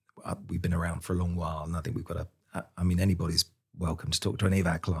 we've been around for a long while, and I think we've got anybody's welcome to talk to any of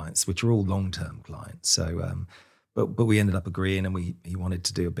our clients, which are all long-term clients. So, but we ended up agreeing, and he wanted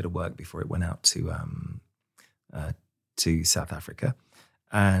to do a bit of work before it went out to South Africa,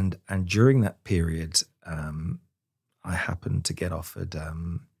 and during that period, I happened to get offered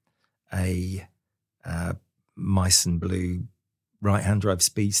a Meissen Blue right-hand drive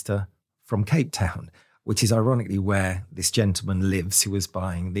Speedster from Cape Town, which is ironically where this gentleman lives who was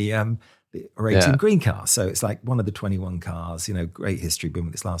buying the Ratium Green car. So it's like one of the 21 cars, great history, been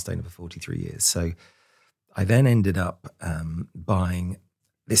with its last owner for 43 years. So I then ended up buying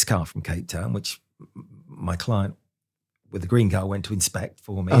this car from Cape Town, which my client with the green car went to inspect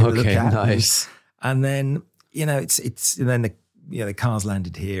for me. Okay, look at. nice. And then, the car's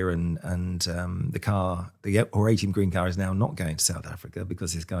landed here, and the Ratium Green car is now not going to South Africa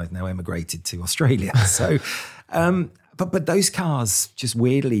because this guy's now emigrated to Australia. So, but those cars just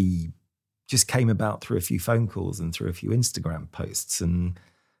weirdly just came about through a few phone calls and through a few Instagram posts, and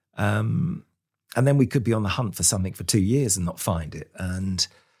then we could be on the hunt for something for 2 years and not find it. And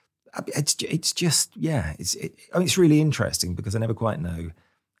it's just it's really interesting because I never quite know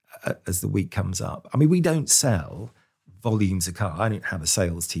as the week comes up. I mean, we don't sell volumes of cars. I don't have a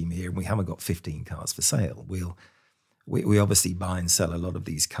sales team here, and we haven't got 15 cars for sale. We obviously buy and sell a lot of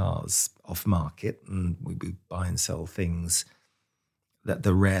these cars off market, and we buy and sell things that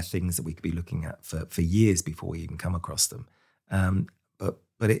the rare things that we could be looking at for years before we even come across them.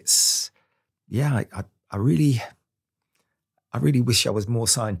 But it's I really wish I was more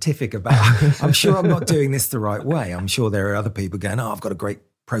scientific about. I'm sure I'm not doing this the right way. I'm sure there are other people going, oh, I've got a great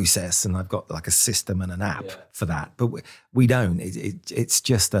process and I've got like a system and an app for that, but we don't. It's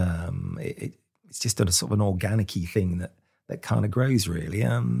just it's just a sort of an organic-y thing that kind of grows really.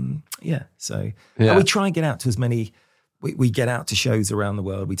 So we try and get out to as many. We get out to shows around the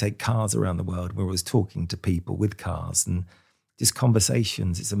world. We take cars around the world. We're always talking to people with cars and just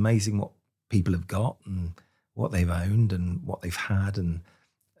conversations. It's amazing what people have got and what they've owned and what they've had and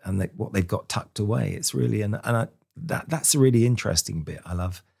what they've got tucked away. It's really that's a really interesting bit. I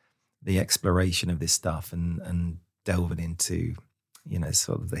love the exploration of this stuff and delving into,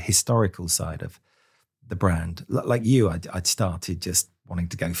 sort of the historical side of the brand. Like you, I'd started just wanting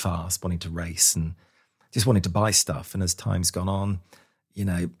to go fast, wanting to race and just wanted to buy stuff. And as time's gone on,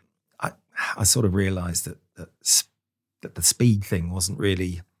 I sort of realized that the speed thing wasn't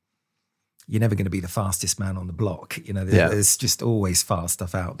really, you're never going to be the fastest man on the block. There's just always fast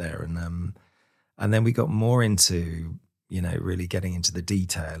stuff out there. And then we got more into, really getting into the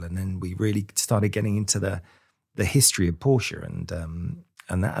detail. And then we really started getting into the history of Porsche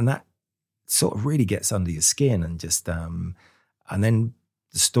and that sort of really gets under your skin and just, and then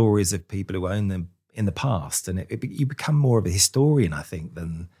the stories of people who own them in the past. And you become more of a historian, I think,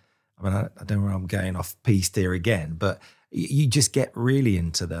 than I mean, I don't know where I'm going off piste here again, but you just get really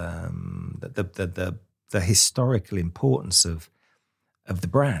into the historical importance of the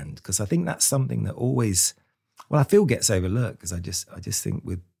brand, because I think that's something that always, I feel gets overlooked, because I just think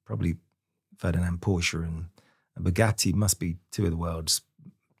with probably Ferdinand Porsche and Bugatti must be two of the world's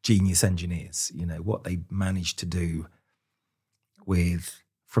genius engineers. You know what they managed to do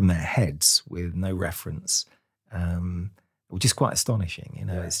from their heads with no reference, which is quite astonishing. You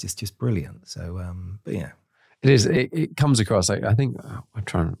know, it's just brilliant. So, but yeah. It is. It comes across. I think I'm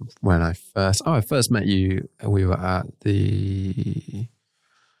trying. When I first met you, we were at the.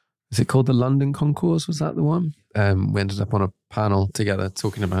 Is it called the London Concourse? Was that the one? We ended up on a panel together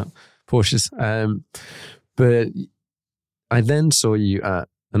talking about Porsches. But I then saw you at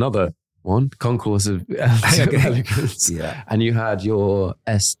another one, Concourse of Elegance, and you had your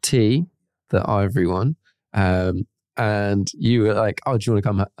ST, the ivory one. And you were like, "Oh, do you want to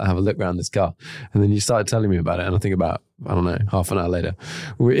come have a look around this car?" And then you started telling me about it. And I think about, I don't know, half an hour later,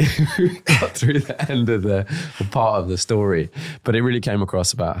 we got through the end of the part of the story. But it really came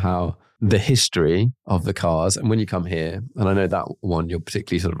across about how the history of the cars. And when you come here, and I know that one, you're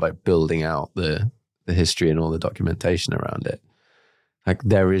particularly sort of like building out the history and all the documentation around it. Like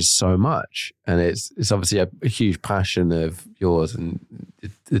there is so much. And it's obviously a huge passion of yours and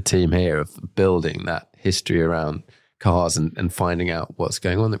the team here of building that history around cars and finding out what's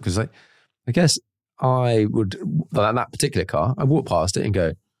going on there. Because I guess I would, that particular car, I walk past it and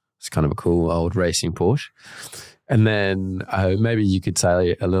go, it's kind of a cool old racing Porsche. And then maybe you could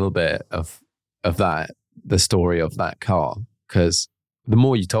say a little bit of that, the story of that car. Because the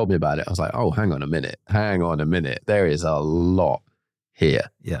more you told me about it, I was like, oh, hang on a minute. There is a lot here.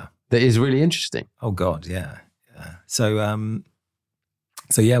 Yeah. That is really interesting. Oh God, yeah. So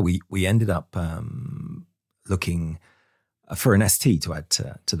yeah, we ended up looking for an ST to add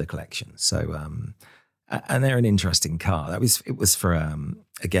to the collection. So, and they're an interesting car. It was for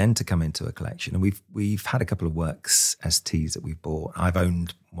again to come into a collection, and we've had a couple of works STs that we've bought. I've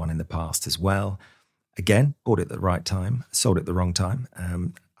owned one in the past as well. Again, bought it at the right time, sold it at the wrong time.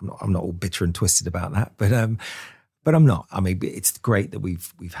 I'm not all bitter and twisted about that, but I'm not. I mean, it's great that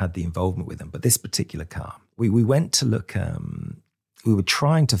we've had the involvement with them. But this particular car, we went to look. We were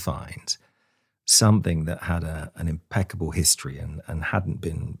trying to find something that had an impeccable history and hadn't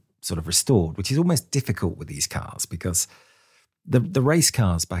been sort of restored, which is almost difficult with these cars because the race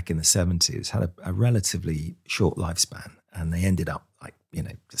cars back in the 70s had a relatively short lifespan, and they ended up like,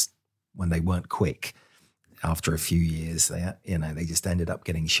 just when they weren't quick, after a few years, they just ended up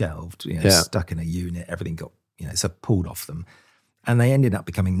getting shelved, stuck in a unit, everything got, so pulled off them, and they ended up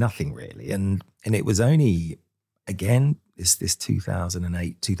becoming nothing really. And it was only, again, this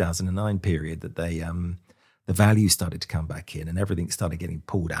 2008, 2009 period that they the value started to come back in and everything started getting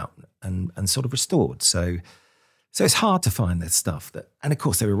pulled out and sort of restored. So it's hard to find that stuff and of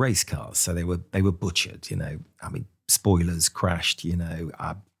course they were race cars, so they were butchered. I mean, spoilers crashed.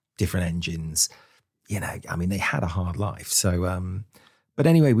 Different engines. I mean, they had a hard life. So, but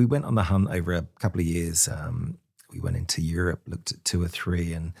anyway, we went on the hunt over a couple of years. We went into Europe, looked at 2 or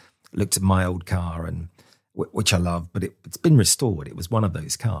 3, and looked at my old car and. Which I love, but it's been restored. It was one of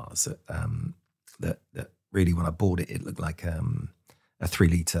those cars that really, when I bought it, it looked like a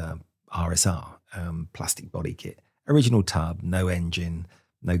 3-litre RSR, plastic body kit, original tub, no engine,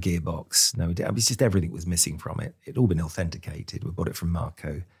 no gearbox, it was just everything was missing from it. It'd all been authenticated. We bought it from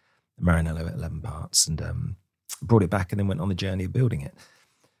Marco Maranello at 11 Parts and brought it back and then went on the journey of building it.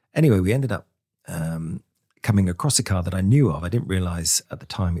 Anyway, we ended up coming across a car that I knew of. I didn't realise at the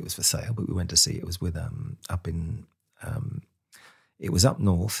time it was for sale, but we went to see it. It was with it was up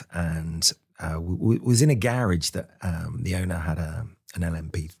north, and was in a garage that the owner had an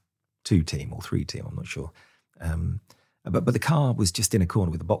LMP2 team or 3 team, I'm not sure. But the car was just in a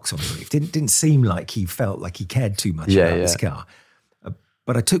corner with a box on the roof. Didn't seem like he felt like he cared too much about this car.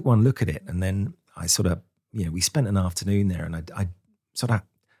 But I took one look at it, and then I sort of, we spent an afternoon there, and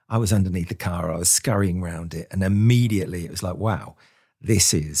I was underneath the car, I was scurrying around it, and immediately it was like, wow,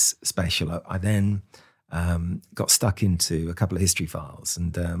 this is special. I then got stuck into a couple of history files,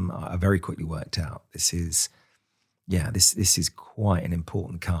 and I very quickly worked out this is quite an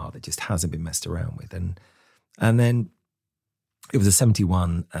important car that just hasn't been messed around with. And then it was a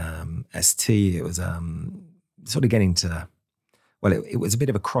 71 ST. It was sort of getting to, it was a bit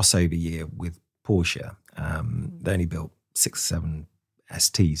of a crossover year with Porsche. They only built 6 or 7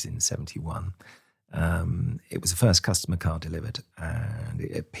 STs in 71. It was the first customer car delivered, and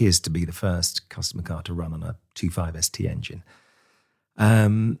it appears to be the first customer car to run on a 2.5 ST engine.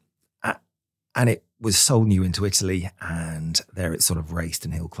 And it was sold new into Italy, and there it sort of raced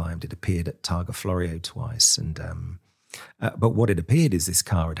and hill climbed. It appeared at Targa Florio twice, and but what it appeared is this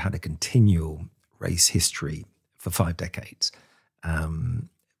car had had a continual race history for 5 decades.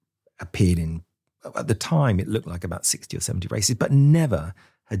 Appeared in, at the time, it looked like about 60 or 70 races, but never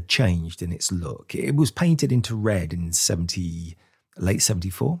had changed in its look. It was painted into red in late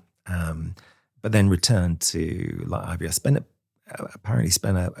 74, but then returned to light ivory. Apparently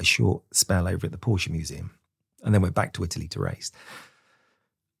spent a short spell over at the Porsche Museum, and then went back to Italy to race.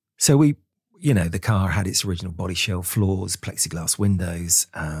 So the car had its original body shell, floors, plexiglass windows.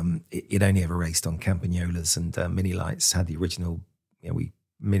 It only ever raced on Campagnolas and mini lights. Had the original,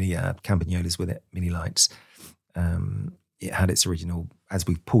 mini Campagnolas with it, mini lights. It had its original, as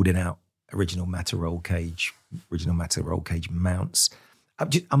we pulled it out, original Matter roll cage mounts.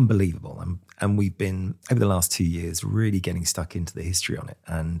 Just unbelievable. And we've been, over the last 2 years, really getting stuck into the history on it.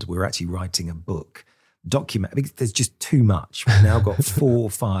 And we're actually writing a book, because there's just too much. We've now got 4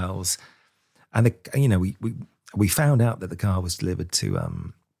 files. And, we found out that the car was delivered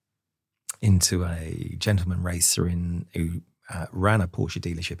into a gentleman racer who ran a Porsche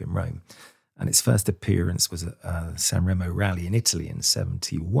dealership in Rome. And its first appearance was at San Remo Rally in Italy in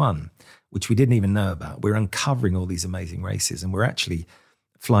 71, which we didn't even know about. We're uncovering all these amazing races, and we're actually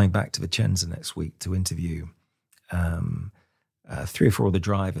flying back to Vicenza next week to interview 3 or 4 of the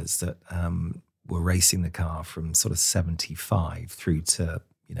drivers that were racing the car from sort of 75 through to,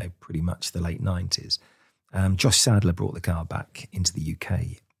 pretty much the late 90s. Josh Sadler brought the car back into the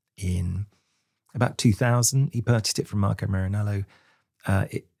UK in about 2000. He purchased it from Marco Marinello.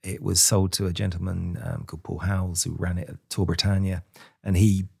 It was sold to a gentleman called Paul Howells, who ran it at Tour Britannia, and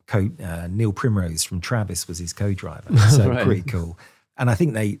Neil Primrose from Travis was his co-driver. So right. Pretty cool. And I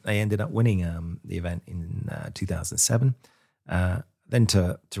think they ended up winning the event in 2007. Then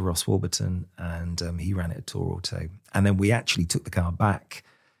to Ross Warburton, and he ran it at Tour Auto. And then we actually took the car back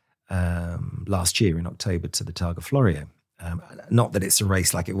last year in October to the Targa Florio. Not that it's a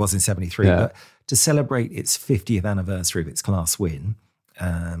race like it was in 73, but to celebrate its 50th anniversary of its class win,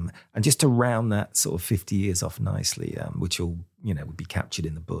 and just to round that sort of 50 years off nicely, which will, would be captured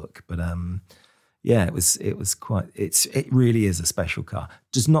in the book. But it really is a special car.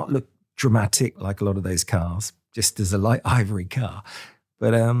 Does not look dramatic like a lot of those cars, just as a light ivory car.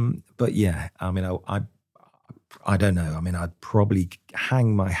 But yeah, I mean, I don't know. I mean, I'd probably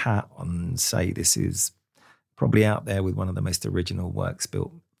hang my hat on and say this is probably out there with one of the most original works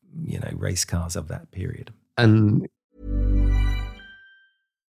built, race cars of that period. And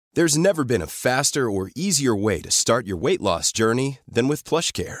there's never been a faster or easier way to start your weight loss journey than with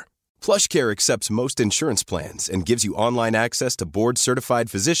PlushCare. PlushCare accepts most insurance plans and gives you online access to board-certified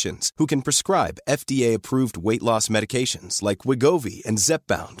physicians who can prescribe FDA-approved weight loss medications like Wegovy and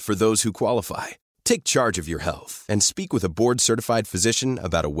Zepbound for those who qualify. Take charge of your health and speak with a board-certified physician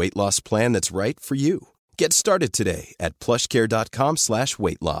about a weight loss plan that's right for you. Get started today at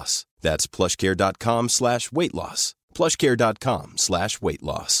plushcare.com/weight-loss. That's plushcare.com/weight-loss.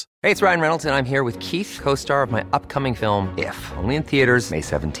 plushcare.com/weight-loss. Hey, it's Ryan Reynolds, and I'm here with Keith, co-star of my upcoming film, If, only in theaters May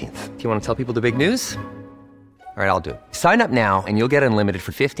 17th. Do you want to tell people the big news? All right, I'll do it. Sign up now and you'll get unlimited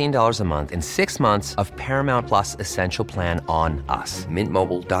for $15 a month and 6 months of Paramount Plus Essential Plan on us.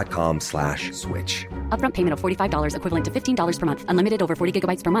 MintMobile.com/switch. Upfront payment of $45 equivalent to $15 per month. Unlimited over 40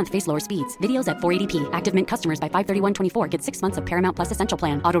 gigabytes per month. Face lower speeds. Videos at 480p. Active Mint customers by 531.24 get 6 months of Paramount Plus Essential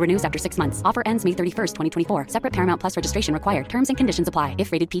Plan. Auto renews after 6 months. Offer ends May 31st, 2024. Separate Paramount Plus registration required. Terms and conditions apply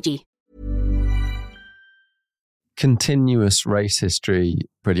if rated PG. Continuous race history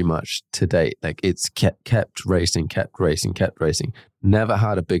pretty much to date. Like it's kept racing. Never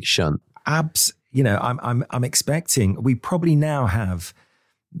had a big shunt. I'm expecting, we probably now have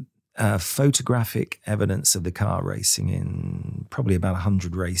photographic evidence of the car racing in probably about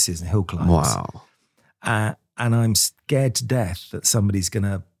 100 races and hill climbs. Wow. And I'm scared to death that somebody's going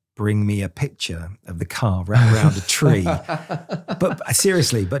to bring me a picture of the car around a tree. But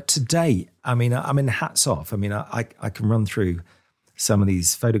seriously, to date, I mean, hats off. I mean, I can run through some of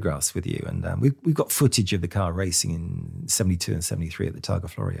these photographs with you, and we've got footage of the car racing in 72 and 73 at the Targa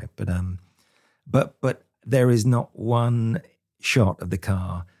Florio. But there is not one shot of the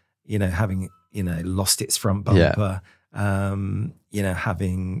car, having lost its front bumper, having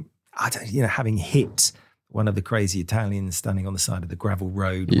hit one of the crazy Italians standing on the side of the gravel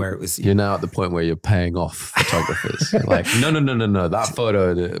road where it was... You're now at the point where you're paying off photographers. Like, no, that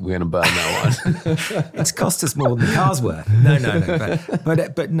photo, we're going to burn that one. It's cost us more than the car's worth. No.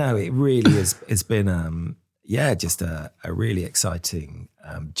 But no, it really has been, just a really exciting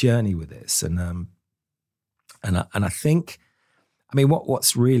journey with this. And I think I mean,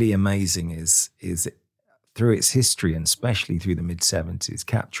 what's really amazing is through its history, and especially through the mid-70s,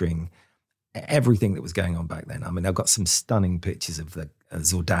 capturing everything that was going on back then. I mean, I've got some stunning pictures of the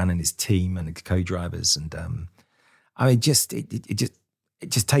Zordan and his team and the co-drivers, and I mean, it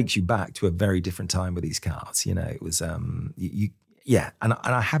just takes you back to a very different time with these cars. You know, it was and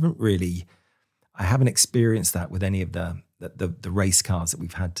I haven't experienced that with any of the race cars that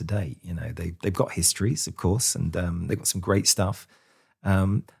we've had to date. You know, they've got histories, of course, and they've got some great stuff,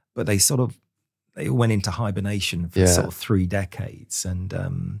 but they all went into hibernation for sort of 3 decades, and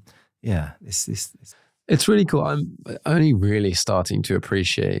this it's really cool. I'm only really starting to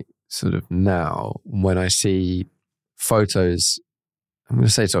appreciate sort of now when I see photos. I'm going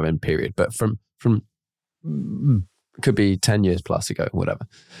to say sort of in period, but from could be 10 years plus ago, whatever.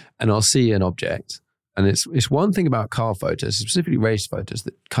 And I'll see an object, and it's one thing about car photos, specifically race photos,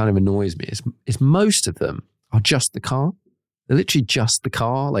 that kind of annoys me. Is most of them are just the car. They're literally just the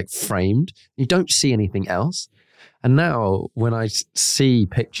car, like framed. You don't see anything else. And now when I see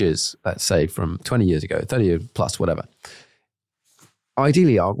pictures, let's say from 20 years ago, 30 years plus, whatever,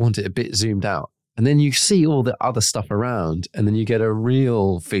 ideally I want it a bit zoomed out. And then you see all the other stuff around, and then you get a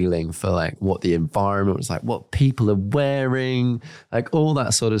real feeling for like what the environment was like, what people are wearing, like all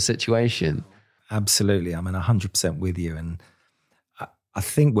that sort of situation. Absolutely. I'm 100% with you. And I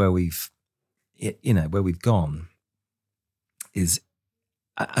think where we've gone is,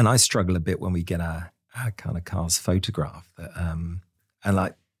 and I struggle a bit when we get our kind of cars photographed, and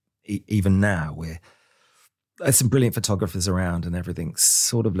like even now there's some brilliant photographers around, and everything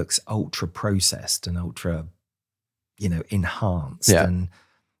sort of looks ultra processed and ultra, enhanced. Yeah. And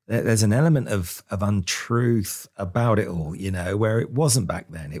there's an element of untruth about it all, where it wasn't back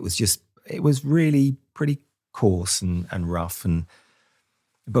then. It was really pretty coarse and rough.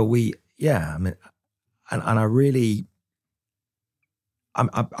 But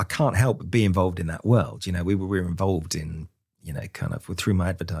I can't help but be involved in that world. We were involved in, through my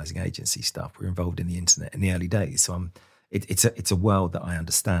advertising agency stuff, we were involved in the internet in the early days. So it's a world that I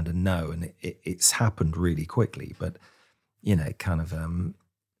understand and know, and it's happened really quickly. But,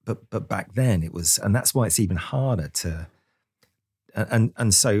 but back then it was, and that's why it's even harder to,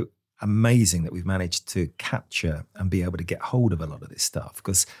 and so amazing that we've managed to capture and be able to get hold of a lot of this stuff,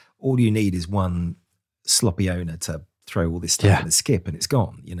 because all you need is one sloppy owner to throw all this stuff in a skip and it's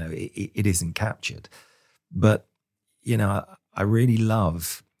gone. It isn't captured. But, I really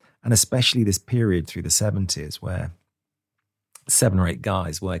love, and especially this period through the 70s where 7 or 8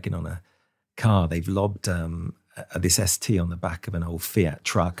 guys working on a car, they've lobbed this ST on the back of an old Fiat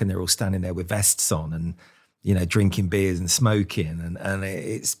truck, and they're all standing there with vests on and, drinking beers and smoking. And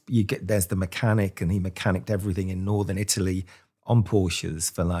there's the mechanic, and he mechanicked everything in northern Italy on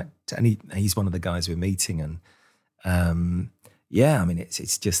Porsches and he's one of the guys we're meeting. And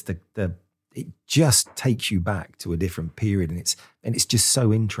it's just it just takes you back to a different period, and it's just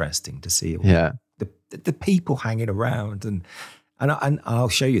so interesting to see all the people hanging around, and I'll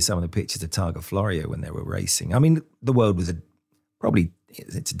show you some of the pictures of Targa Florio when they were racing. I mean, the world was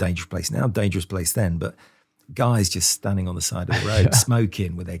it's a dangerous place now, dangerous place then, but guys just standing on the side of the road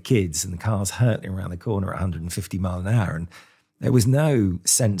smoking with their kids, and the cars hurtling around the corner at 150 mile an hour, and there was no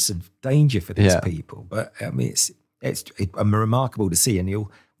sense of danger for these people. But I mean, it's remarkable to see, and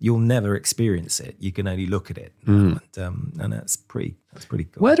you'll never experience it. You can only look at it, and that's pretty cool.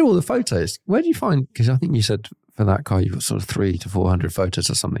 Where do all the photos? Where do you find? Because I think you said for that car you've got sort of 300 to 400 photos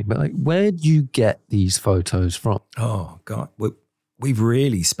or something. But like, where do you get these photos from? Oh God, we've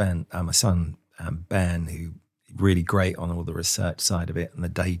really spent. My son Ben, who really great on all the research side of it and the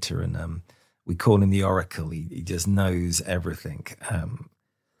data, and we call him the Oracle. He just knows everything.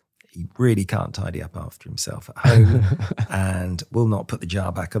 He really can't tidy up after himself at home and will not put the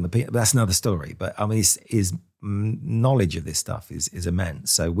jar back on the peanut. That's another story. But I mean, his knowledge of this stuff is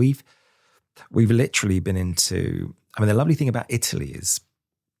immense. So we've literally been into, I mean, the lovely thing about Italy is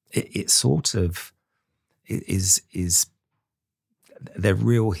it sort of is they're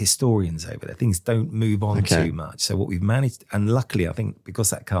real historians over there. Things don't move on too much. So what we've managed, and luckily I think because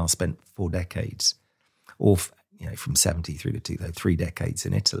that car spent 4 decades, or from 70 through to 3 decades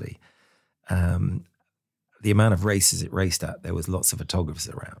in Italy, the amount of races it raced at, there was lots of photographers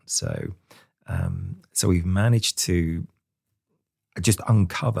around. So we've managed to just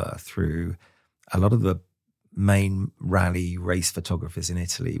uncover through a lot of the main rally race photographers in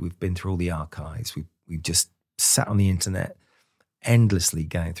Italy. We've been through all the archives. We've just sat on the internet endlessly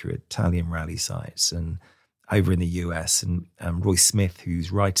going through Italian rally sites, and over in the US, and Roy Smith,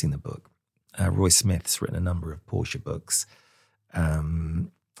 who's writing the book. Roy Smith's written a number of Porsche books.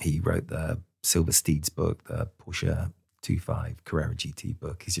 He wrote the Silver Steeds book, the Porsche 925 Carrera GT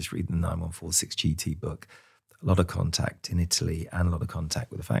book. He's just reading the 9146 GT book. A lot of contact in Italy and a lot of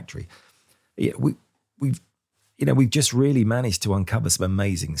contact with the factory. Yeah, we've just really managed to uncover some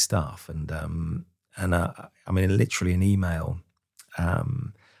amazing stuff. And I mean, literally an email.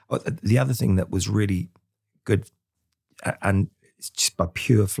 The other thing that was really good, and it's just by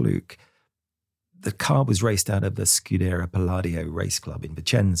pure fluke, the car was raced out of the Scuderia Palladio race club in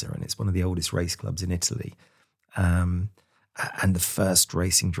Vicenza, and it's one of the oldest race clubs in Italy. And the first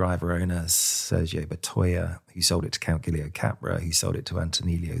racing driver owner, Sergio Bertoia, who sold it to Count Giulio Capra, who sold it to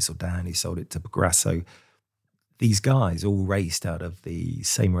Antonello Sordan, who sold it to Grasso. These guys all raced out of the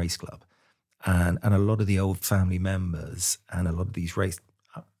same race club. And a lot of the old family members and a lot of these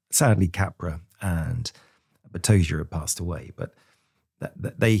sadly Capra and Bertoia have passed away, but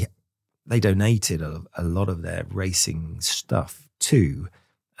they donated a lot of their racing stuff to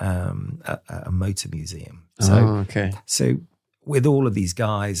a motor museum. So, so with all of these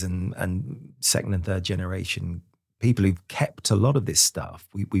guys and second and third generation people who've kept a lot of this stuff,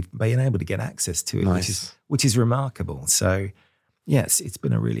 we've been able to get access to it, which is remarkable. So yes, it's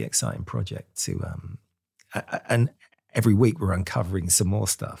been a really exciting project to, and every week we're uncovering some more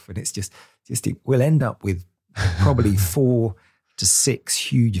stuff, and it's just we'll end up with probably 4 to 6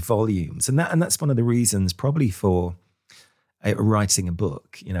 huge volumes, and that's one of the reasons probably for writing a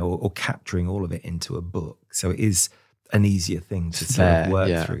book, or capturing all of it into a book. So it is an easier thing to sort of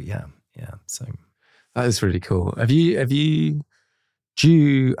work through. Yeah. So that is really cool. Do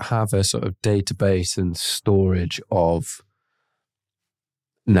you have a sort of database and storage of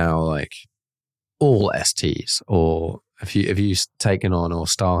now, like all STs, or have you taken on or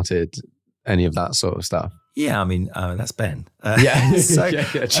started any of that sort of stuff? Yeah, I mean, that's Ben. Yeah, so,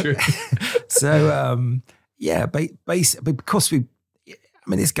 yeah, true. So, because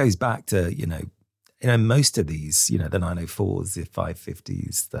this goes back to, most of these, the 904s, the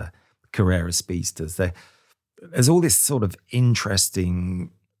 550s, the Carrera Speedsters, there's all this sort of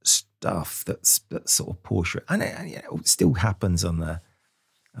interesting stuff that's sort of Porsche. And it still happens on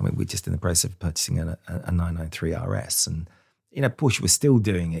we're just in the process of purchasing a 993 RS, and Porsche was still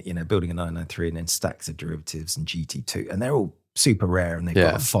doing it, building a 993 and then stacks of derivatives and GT2, and they're all super rare, and they've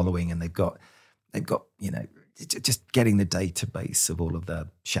got a following, and they've got just getting the database of all of the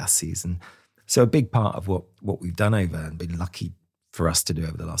chassis. And so a big part of what we've done over, and been lucky for us to do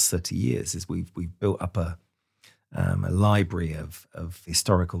over the last 30 years, is we've built up a library of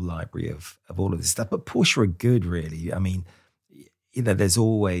historical library of all of this stuff. But Porsche are good, really. I mean, there's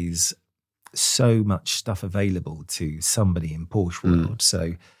always so much stuff available to somebody in Porsche world.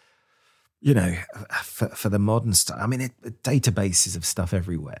 So, for the modern stuff, I mean, databases of stuff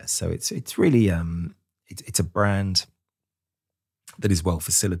everywhere. So it's really it's a brand that is well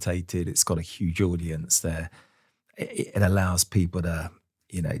facilitated. It's got a huge audience there. It allows people to,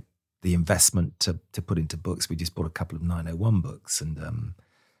 the investment to put into books. We just bought a couple of 901 books, and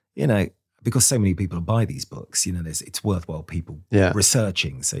because so many people buy these books, it's worthwhile people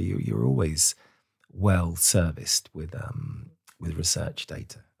researching. So you're always well serviced with research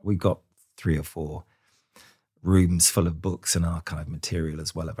data. We've got 3 or 4 rooms full of books and archive material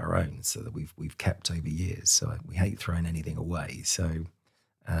as well of our own, so that we've kept over years. So we hate throwing anything away. So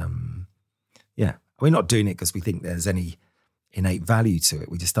we're not doing it because we think there's any innate value to it.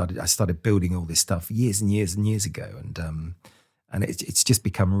 I started building all this stuff years and years and years ago, and it's just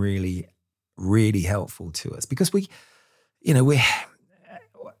become really, really helpful to us, because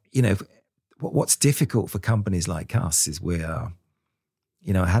what's difficult for companies like us is I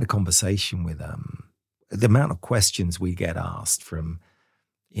had a conversation with the amount of questions we get asked from,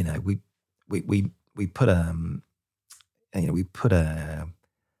 we put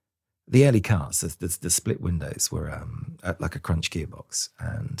the early cars, the split windows were like a crunch gearbox,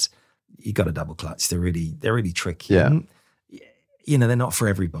 and you got a double clutch. They're really tricky. Yeah. And, they're not for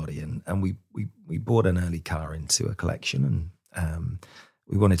everybody. And we bought an early car into a collection, and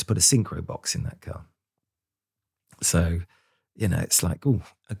we wanted to put a synchro box in that car. So, it's like, oh,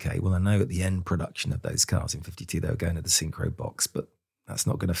 okay, well, I know at the end production of those cars in 52, they were going to the synchro box, but that's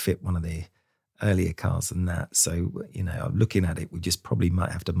not going to fit one of the earlier cars than that. So, I'm looking at it, we just probably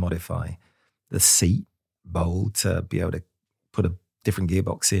might have to modify the seat bowl to be able to put a different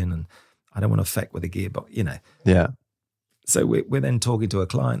gearbox in, and I don't want to affect with the gearbox, Yeah. So we're then talking to a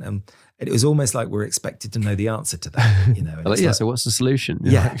client, and it was almost like we're expected to know the answer to that, And so what's the solution?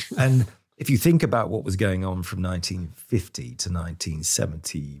 Yeah. And if you think about what was going on from 1950 to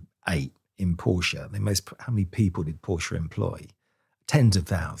 1978 in Porsche, how many people did Porsche employ? Tens of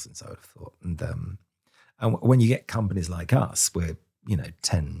thousands, I would have thought. And when you get companies like us, we're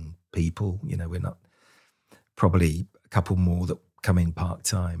 10 people. We're not probably couple more that come in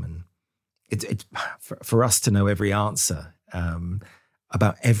part-time. And it's for us to know every answer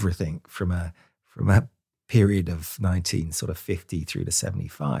about everything from a period of 1950 through to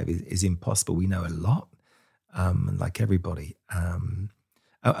 75 is impossible. We know a lot, and like everybody. And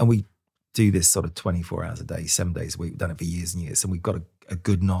we do this sort of 24 hours a day, 7 days a week. We've done it for years and years, and we've got a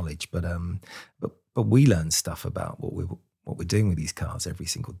good knowledge. But we learn stuff about what we're doing with these cars every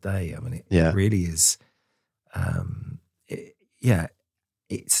single day. I mean, it really is.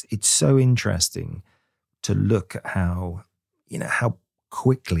 It's so interesting to look at how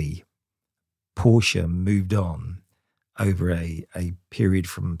quickly Porsche moved on over a period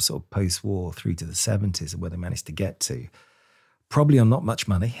from sort of post-war through to the 70s, and where they managed to get to, probably on not much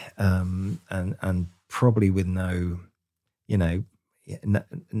money, and probably with no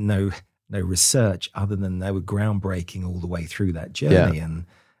research other than they were groundbreaking all the way through that journey. And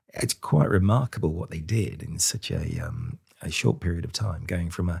it's quite remarkable what they did in such a short period of time, going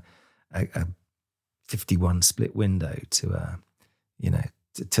from a 51 split window to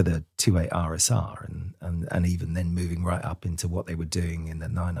to the 2.8 RSR, and even then moving right up into what they were doing in the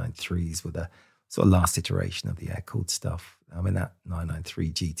 993s with a sort of last iteration of the air-cooled stuff. I mean, that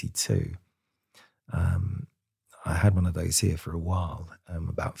 993 GT2, I had one of those here for a while,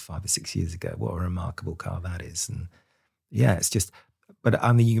 about 5 or 6 years ago. What a remarkable car that is. And it's just, but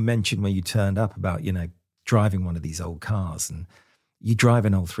I mean, you mentioned when you turned up about, driving one of these old cars, and you drive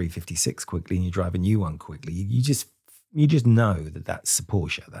an old 356 quickly and you drive a new one quickly. You just know that that's a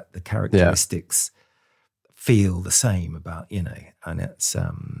Porsche, that the characteristics feel the same about, and it's,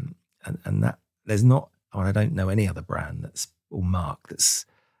 and that there's not, or I don't know any other brand or mark that's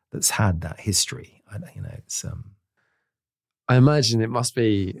had that history. It's, I imagine it must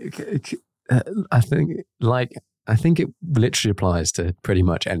be, I think it literally applies to pretty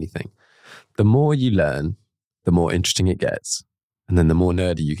much anything. The more you learn, the more interesting it gets. And then the more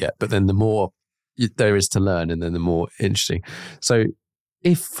nerdy you get, but then the more there is to learn, and then the more interesting. So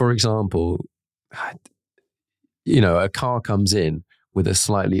if, for example, a car comes in with a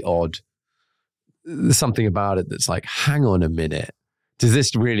slightly odd, there's something about it that's like, hang on a minute, does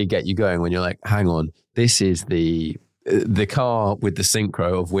this really get you going when you're like, hang on, this is the car with the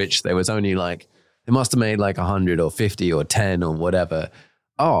synchro of which there was only like, they must have made like 100 or 50 or 10 or whatever.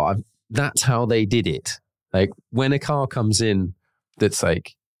 That's how they did it. Like when a car comes in that's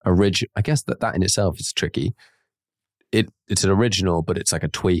like original, I guess that in itself is tricky. It's an original, but it's like a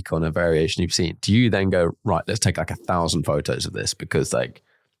tweak on a variation you've seen. Do you then go, right, let's take like 1,000 photos of this because like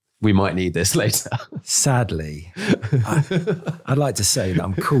we might need this later? Sadly, I'd like to say that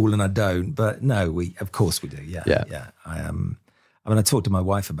I'm cool and I don't, but no, of course we do. Yeah. I talked to my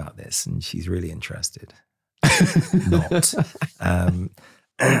wife about this and she's really interested. Not.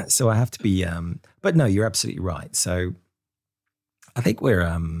 So I have to be, but no, you're absolutely right. So I think we're,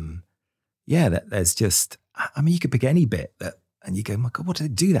 there's just, I mean, you could pick any bit and you go, my God, what do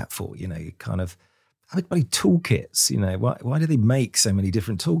they do that for? You kind of, everybody toolkits, why do they make so many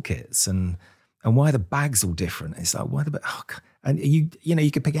different toolkits, and why are the bags all different? It's like, why and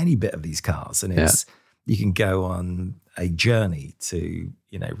you could pick any bit of these cars, and it's, you can go on a journey to,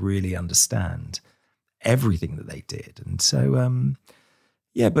 really understand everything that they did. And so,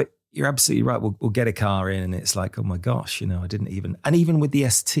 but you're absolutely right. We'll get a car in and it's like, oh my gosh, I didn't even, and even with the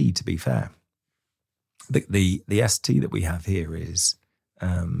ST, to be fair, the ST that we have here is,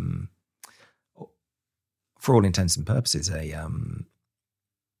 for all intents and purposes, a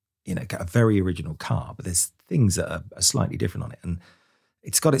very original car, but there's things that are slightly different on it. And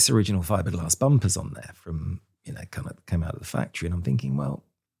it's got its original fiberglass bumpers on there from, kind of came out of the factory. And I'm thinking, well,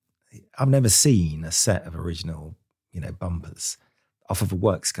 I've never seen a set of original, bumpers off of a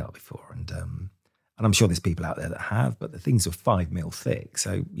works car before. And I'm sure there's people out there that have, but the things are 5 mil thick.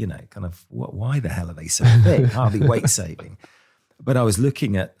 So, kind of why the hell are they so thick? Hardly weight saving. But I was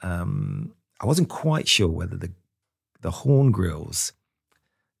looking at, I wasn't quite sure whether the horn grills,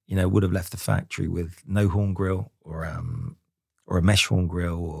 would have left the factory with no horn grill or a mesh horn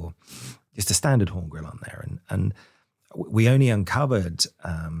grill or just a standard horn grill on there. And we only uncovered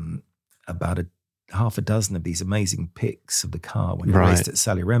about half a dozen of these amazing pics of the car when it raced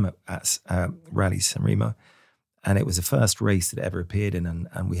at Rally San Remo. And it was the first race that it ever appeared in.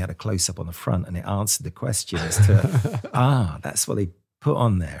 And we had a close-up on the front and it answered the question as to, that's what they put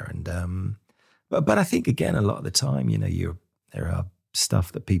on there. And but I think, again, a lot of the time, there are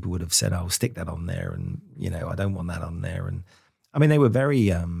stuff that people would have said, I'll stick that on there. And, I don't want that on there. And I mean, they were very,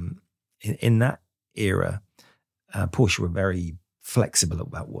 in that era, Porsche were very flexible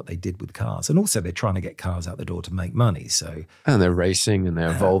about what they did with cars. And also they're trying to get cars out the door to make money. So, and they're racing and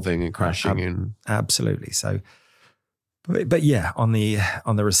they're evolving and crashing. Absolutely. So But yeah, on the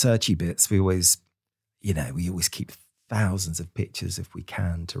researchy bits, we always keep thousands of pictures if we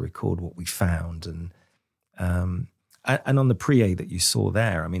can to record what we found. And on the Pre-A that you saw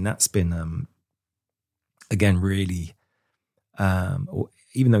there, I mean, that's been, again, really,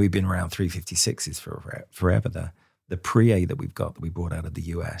 even though we've been around 356s for forever, the Pre-A that we've got that we brought out of the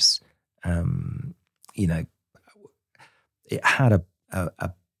US, it had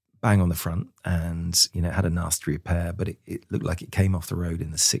a bang on the front, and it had a nasty repair, but it looked like it came off the road in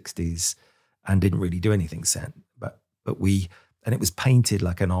the 60s and didn't really do anything since. But it was painted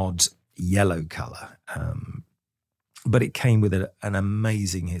like an odd yellow color, but it came with an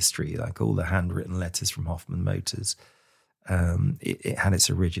amazing history, like all the handwritten letters from Hoffman Motors. It had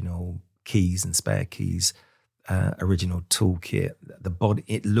its original keys and spare keys, original toolkit. The body,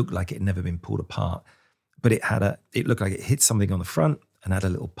 it looked like it had never been pulled apart, but it looked like it hit something on the front and had a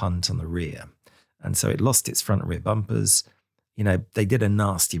little punt on the rear. And so it lost its front and rear bumpers. They did a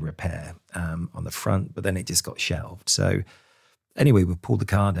nasty repair on the front, but then it just got shelved. So anyway, we pulled the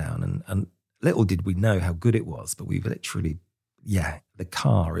car down, and little did we know how good it was, but we've literally, the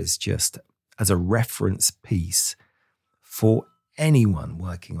car is just, as a reference piece for anyone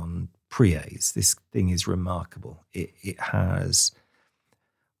working on Pre-A's, this thing is remarkable. It has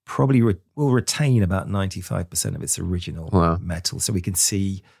probably will retain about 95% of its original metal. So we can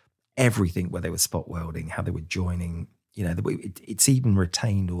see everything where they were spot welding, how they were joining. It's even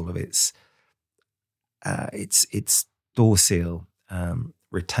retained all of its door seal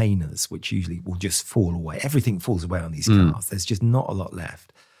retainers, which usually will just fall away. Everything falls away on these cars. There's just not a lot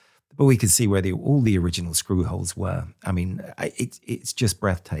left. But we can see where all the original screw holes were. I mean, it's just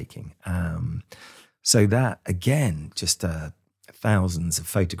breathtaking. So that, again, just thousands of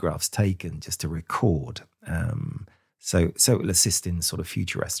photographs taken just to record. So it will assist in sort of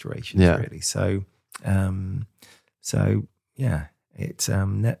future restorations, really. So yeah, it's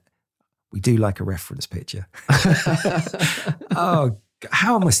we do like a reference picture. Oh,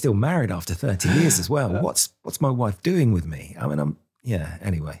 how am I still married after 30 years as well? What's my wife doing with me? I mean,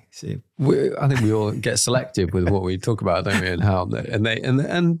 anyway. So I think we all get selective with what we talk about, don't we? And how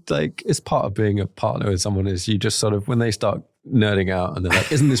and like, it's part of being a partner with someone is you just sort of, when they start nerding out and they're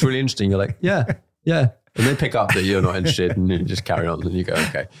like, isn't this really interesting? You're like, yeah. And they pick up that you're not interested, and you just carry on, and you go,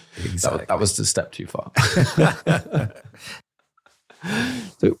 okay, exactly. that was a step too far.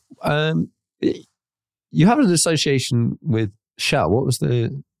 So you have an association with Shell. What was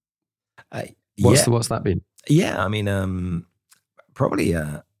what's that been? Yeah, I mean, probably.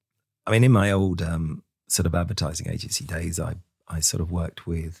 I mean, in my old sort of advertising agency days, I sort of worked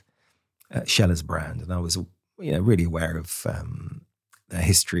with Shell as a brand, and I was really aware of their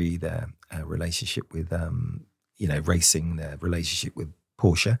history, their relationship with racing, their relationship with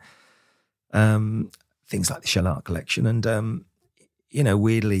Porsche, things like the Shell Art Collection, and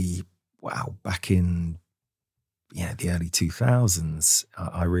weirdly, back in the early 2000s,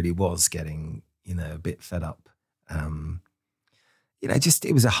 I really was getting a bit fed up.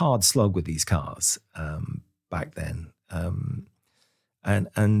 It was a hard slog with these cars back then, and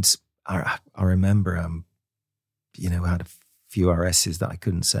I remember I had a few RSs that I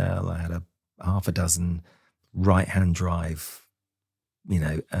couldn't sell. I had a half a dozen right-hand drive,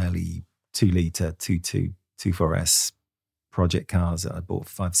 early 2-litre 24S project cars that I bought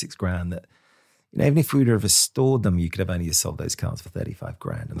for $5,000-6,000 that, even if we would have restored them, you could have only sold those cars for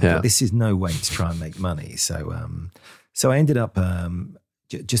 $35,000. And I thought, this is no way to try and make money. So I ended up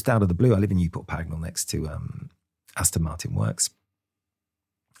just out of the blue. I live in Newport Pagnell next to Aston Martin Works.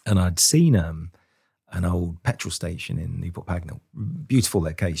 And I'd seen an old petrol station in Newport Pagnell, beautiful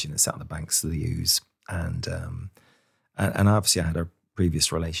location. It's out on the banks of the Ouse, and obviously I had a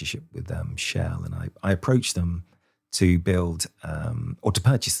previous relationship with Shell, and I approached them to build or to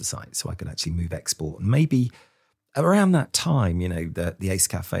purchase the site so I could actually move export. And maybe around that time, the Ace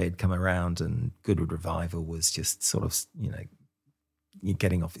Cafe had come around, and Goodwood Revival was just sort of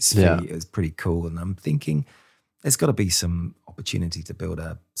getting off its feet. Yeah. It was pretty cool, and I'm thinking, there's got to be some opportunity to build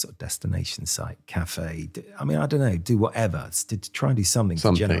a sort of destination site, cafe. I mean, I don't know, do whatever to try and do something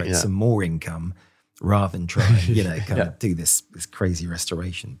to generate some more income rather than try and, kind of do this crazy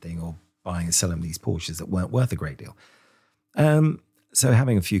restoration thing or buying and selling these Porsches that weren't worth a great deal. So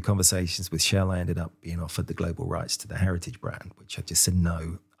having a few conversations with Shell, I ended up being offered the global rights to the Heritage brand, which I just said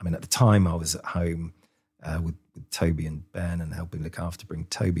no. I mean, at the time I was at home with Toby and Ben and helping look after, bring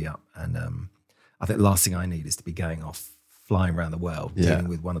Toby up. And I think the last thing I need is to be going off, flying around the world, dealing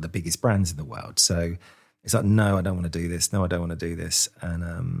with one of the biggest brands in the world. So it's like, no, I don't want to do this. No, I don't want to do this.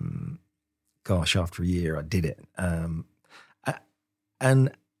 And gosh, after a year, I did it.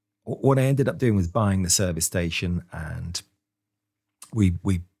 And what I ended up doing was buying the service station, and we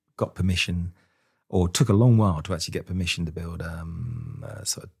got permission, or took a long while to actually get permission to build a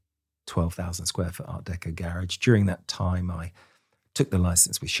sort of 12,000 square foot Art Deco garage. During that time, I took the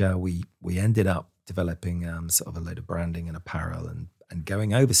license with Shell. We ended up developing sort of a load of branding and apparel, and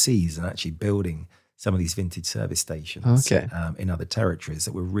going overseas and actually building some of these vintage service stations in other territories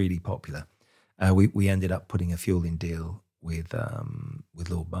that were really popular. We ended up putting a fueling deal with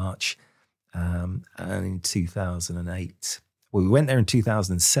Lord March, and in 2008, well, we went there in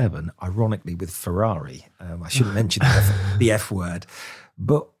 2007, ironically with Ferrari. I shouldn't mention the F word,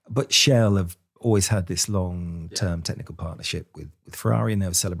 but Shell have always had this long-term technical partnership with Ferrari, and they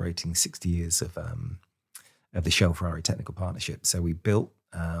were celebrating 60 years of the Shell Ferrari technical partnership. So we built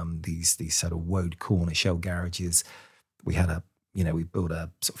these sort of woad corner Shell garages. We had we built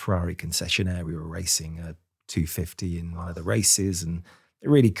a sort of Ferrari concessionaire. We were racing a 250 in one of the races, and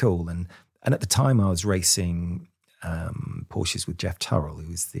really cool. And at the time, I was racing Porsches with Jeff Turrell,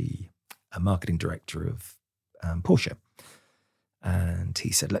 who was the marketing director of Porsche. And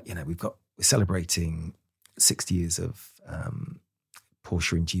he said, look, we're celebrating 60 years of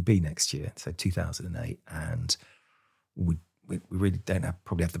Porsche in GB next year, so 2008, and we really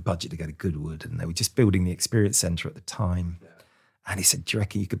probably have the budget to go to Goodwood, and they were just building the experience centre at the time. Yeah. And he said, do you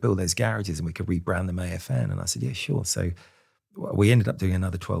reckon you could build those garages and we could rebrand them AFN? And I said, yeah, sure. So we ended up doing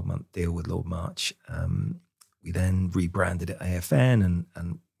another 12-month deal with Lord March. We then rebranded it AFN,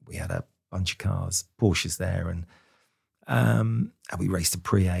 and we had a bunch of cars, Porsches there, and we raced a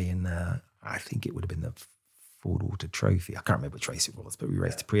Pre-A in, I think it would have been the Ford Auto Trophy. I can't remember which race it was, but we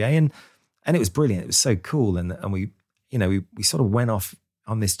raced a Pre-A, and it was brilliant. It was so cool, and we we sort of went off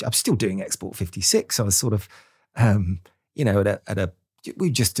on this. I'm still doing Export 56. So I was sort of, we were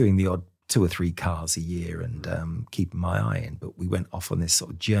just doing the odd 2 or 3 cars a year and keeping my eye in. But we went off on this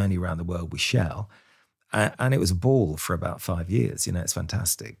sort of journey around the world with Shell, and it was a ball for about 5 years. It's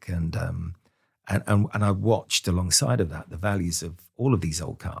fantastic, and I watched alongside of that the values of all of these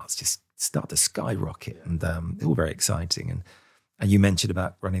old cars just start to skyrocket, and it's all very exciting. And you mentioned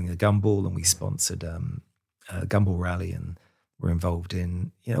about running the Gumball, and we sponsored a Gumball Rally, and we're involved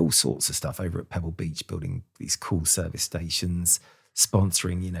in all sorts of stuff over at Pebble Beach, building these cool service stations,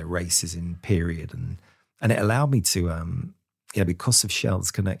 sponsoring races in period, and it allowed me to because of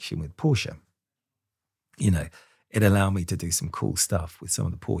Shell's connection with Porsche, it allowed me to do some cool stuff with some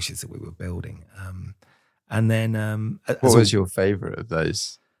of the Porsches that we were building. And then, what was your favourite of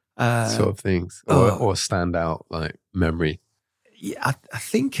those sort of things, or standout like memory? Yeah, I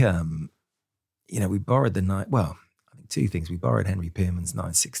think we borrowed I think 2 things. We borrowed Henry Pearman's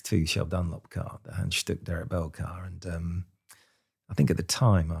 962 Shell Dunlop car, the Hans Stuck Derek Bell car, and I think at the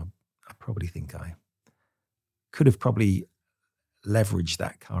time I probably think I could have probably leveraged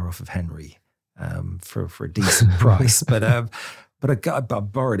that car off of Henry for a decent price, but I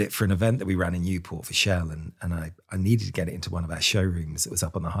borrowed it for an event that we ran in Newport for Shell, and I needed to get it into one of our showrooms that was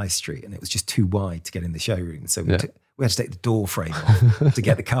up on the high street, and it was just too wide to get in the showroom, so we had to take the door frame off to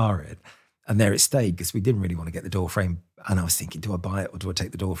get the car in, and there it stayed because we didn't really want to get the door frame. And I was thinking, do I buy it or do I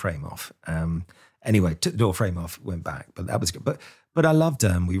take the door frame off? Anyway, took the door frame off, went back, but that was good. But I loved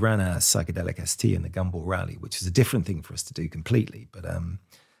we ran a psychedelic ST in the Gumball Rally, which was a different thing for us to do completely, but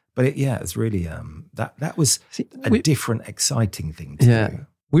it was really that was a different, exciting thing to do.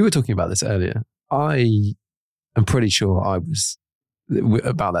 We were talking about this earlier. I am pretty sure I was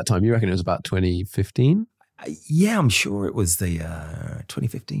about that time. You reckon it was about 2015? Yeah, I'm sure it was the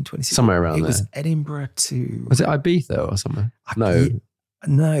 2015, 2016. Somewhere around there. It was Edinburgh to... Was it Ibiza or somewhere? No.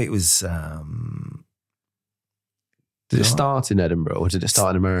 No, it was... did it start in Edinburgh or did it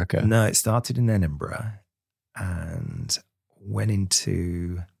start in America? No, it started in Edinburgh and went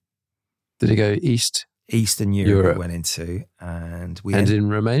into... Did it go east? Eastern Europe. Went into, and we ended in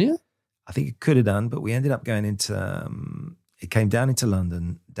Romania? I think it could have done, but we ended up going into... it came down into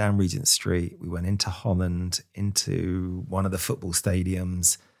London, down Regent Street. We went into Holland, into one of the football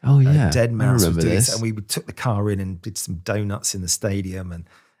stadiums. Oh, yeah. Dead Mouse was doing this. And we took the car in and did some donuts in the stadium. And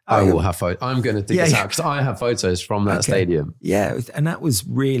I will have photos. I'm going to dig this out because I have photos from that stadium. Yeah, and that was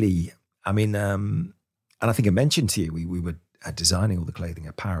really, and I think I mentioned to you, we were designing all the clothing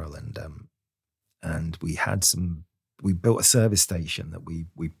apparel, and we built a service station that we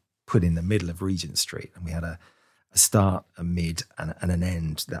put in the middle of Regent Street, and we had a start, a mid, and an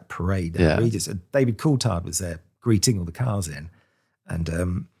end, that parade. Regis. David Coulthard was there greeting all the cars in.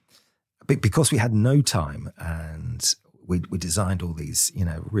 And because we had no time, and we designed all these,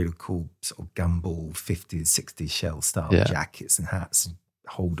 really cool sort of Gumball 50s, 60s Shell style jackets and hats and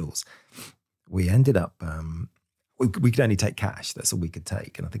holdalls, we ended up, we could only take cash. That's all we could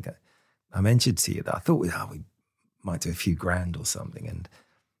take. And I think I mentioned to you that I thought we might do a few grand or something.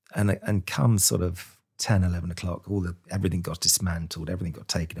 And come sort of 10, 11 o'clock, everything got dismantled, everything got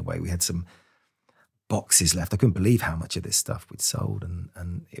taken away. We had some boxes left. I couldn't believe how much of this stuff we'd sold.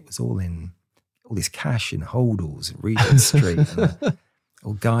 And it was all this cash in holdalls at Regent Street. And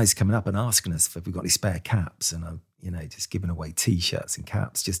all guys coming up and asking us if we've got any spare caps. And I'm, just giving away T-shirts and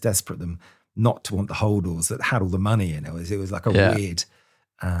caps, just desperate them not to want the holdalls that had all the money in it. It was like a weird,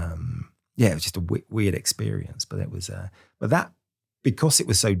 it was just a weird experience. But it was, because it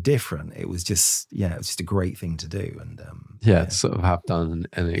was so different, it was just, it was just a great thing to do. And sort of have done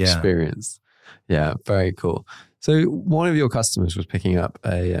an experience. Yeah, very cool. So one of your customers was picking up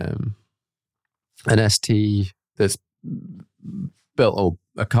an ST that's built, or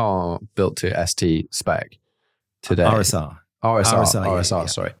a car built to ST spec today. RSR,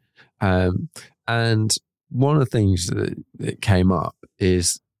 sorry. And one of the things that came up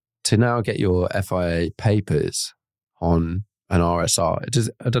is to now get your FIA papers on an RSR.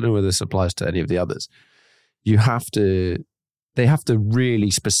 I don't know whether this applies to any of the others. They have to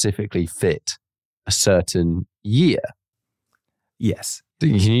really specifically fit a certain year. Yes.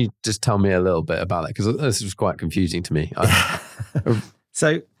 Can you just tell me a little bit about that? Because this was quite confusing to me.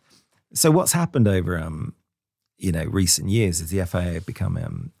 So what's happened over recent years is the FIA have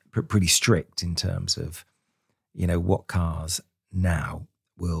become pretty strict in terms of what cars now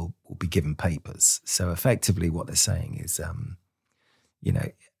will be given papers. So effectively, what they're saying is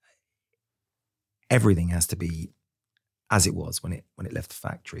everything has to be as it was when it left the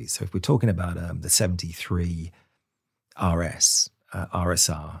factory. So if we're talking about the 73 RS,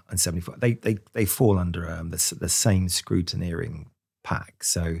 RSR and 74, they fall under the same scrutineering pack.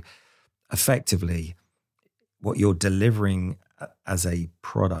 So effectively, what you're delivering as a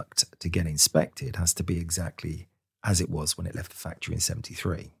product to get inspected has to be exactly as it was when it left the factory in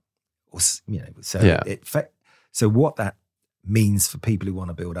 73. So what that means for people who want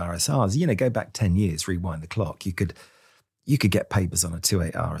to build RSRs, go back 10 years, rewind the clock, you could get papers on a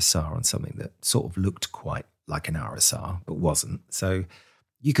 2.8 RSR on something that sort of looked quite like an RSR, but wasn't. So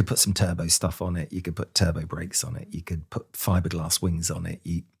you could put some turbo stuff on it. You could put turbo brakes on it. You could put fiberglass wings on it.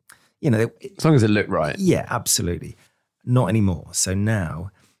 As long as it looked right. Yeah, absolutely. Not anymore. So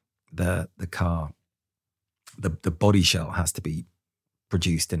now the car, the body shell has to be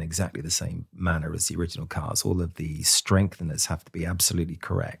produced in exactly the same manner as the original cars. All of the strengtheners have to be absolutely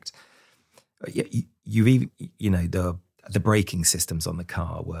correct. The braking systems on the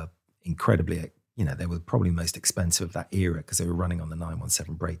car were incredibly, they were probably most expensive of that era because they were running on the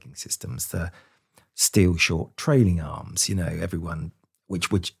 917 braking systems. The steel short trailing arms, everyone,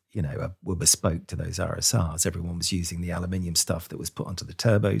 which were bespoke to those RSRs. Everyone was using the aluminium stuff that was put onto the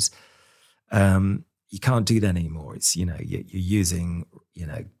turbos. You can't do that anymore. It's, you're using,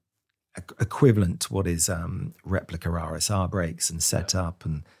 equivalent to what is replica RSR brakes and setup,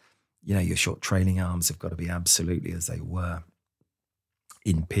 and, your short trailing arms have got to be absolutely as they were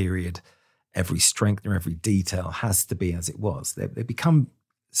in period. Every strengthener, every detail has to be as it was. They've become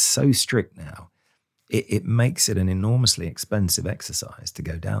so strict now. It makes it an enormously expensive exercise to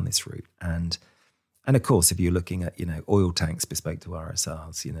go down this route. And of course, if you're looking at, oil tanks bespoke to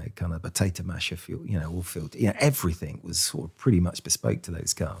RSRs, kind of potato masher fuel, all filled, everything was sort of pretty much bespoke to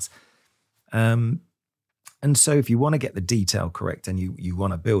those cars. And so if you want to get the detail correct and you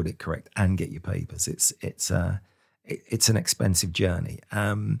want to build it correct and get your papers, it's an expensive journey.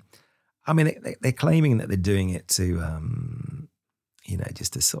 They're claiming that they're doing it to,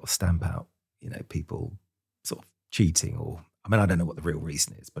 just to sort of stamp out, people sort of cheating, or I don't know what the real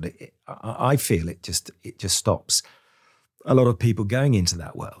reason is, but I feel it just stops a lot of people going into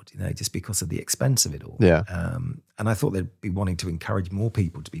that world, just because of the expense of it all. Yeah. And I thought they'd be wanting to encourage more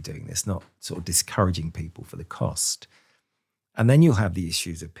people to be doing this, not sort of discouraging people for the cost. And then you'll have the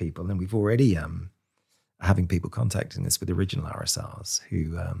issues of people, and we've already having people contacting us with original RSRs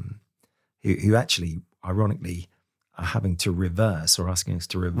who actually, ironically, are having to reverse or asking us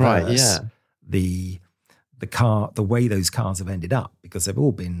to reverse the way those cars have ended up, because they've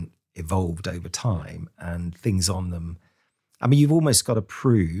all been evolved over time and things on them. You've almost got to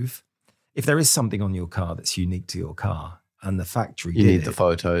prove if there is something on your car that's unique to your car and the factory you need the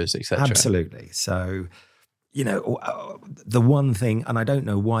photos, etc. Absolutely. So, the one thing, and I don't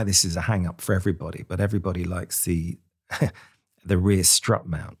know why this is a hang up for everybody, but everybody likes the rear strut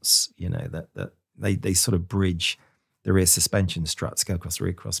mounts, that they sort of bridge the rear suspension struts, go across the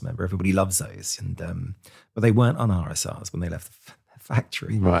rear cross member. Everybody loves those. But they weren't on RSRs when they left the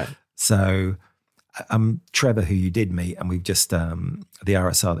factory. Right. So Trevor, who you did meet, and we've just, the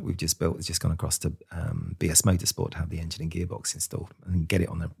RSR that we've just built has just gone across to BS Motorsport to have the engine and gearbox installed and get it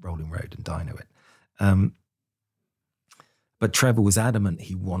on the rolling road and dyno it. But Trevor was adamant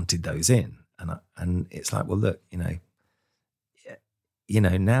he wanted those in. And it's like, well, look,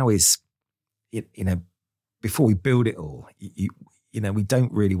 now is, before we build it all, we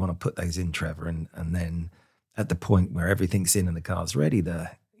don't really want to put those in, Trevor. And then at the point where everything's in and the car's ready,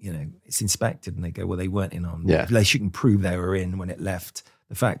 it's inspected and they go, well, they weren't in on, unless you can prove they were in when it left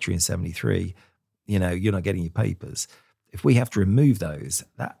the factory in 73, you're not getting your papers. If we have to remove those,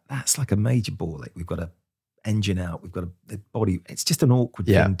 that's like a major ball ache. We've got a engine out, we've got the body. It's just an awkward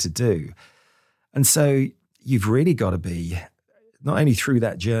thing to do. And so you've really got to be not only through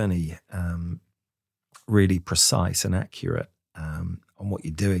that journey, really precise and accurate on what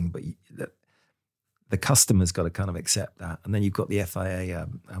you're doing, but the customer's got to kind of accept that. And then you've got the FIA.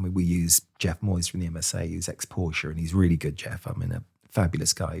 We use Jeff Moyes from the MSA, who's ex-Porsche, and he's really good, Jeff. A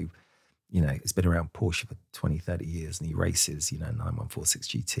fabulous guy who, has been around Porsche for 20, 30 years, and he races, 9146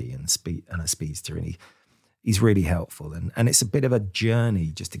 GT and a Speedster, and he's really helpful. And it's a bit of a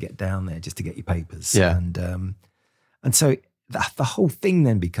journey just to get down there, just to get your papers. Yeah. And so the whole thing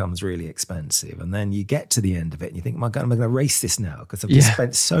then becomes really expensive. And then you get to the end of it and you think, my God, am I going to race this now? Because I've just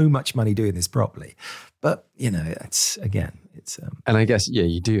spent so much money doing this properly. But, it's. And I guess,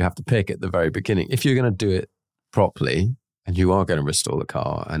 you do have to pick at the very beginning. If you're going to do it properly and you are going to restore the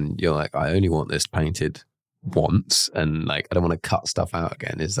car and you're like, I only want this painted once and I don't want to cut stuff out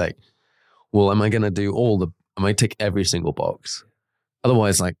again. It's like, well, am I going to do am I tick every single box?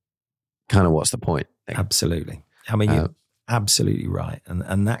 Otherwise, kind of what's the point? Absolutely. You're absolutely right.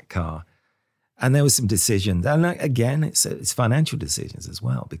 And that car, and there was some decisions. And again, it's financial decisions as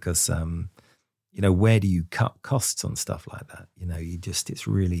well, because, where do you cut costs on stuff like that?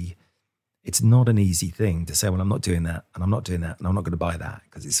 It's not an easy thing to say, well, I'm not doing that and I'm not doing that and I'm not going to buy that,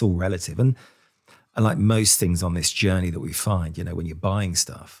 because it's all relative. And like most things on this journey that we find, when you're buying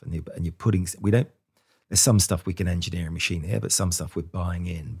stuff and you're putting, there's some stuff we can engineer and machine here, but some stuff we're buying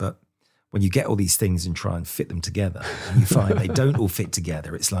in. But when you get all these things and try and fit them together and you find they don't all fit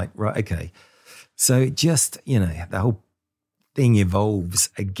together, it's like, right, okay. So it just, the whole thing evolves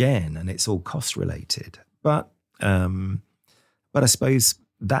again and it's all cost related. But I suppose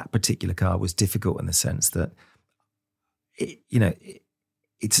that particular car was difficult in the sense that,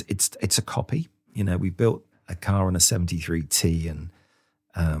 it's a copy. We built a car on a 73T and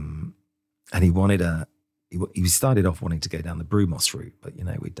he started off wanting to go down the Brumos route, but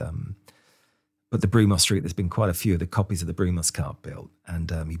but the Brumos route, there's been quite a few of the copies of the Brumos car built, and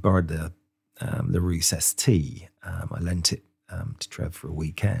he borrowed the Rus ST. I lent it to Trev for a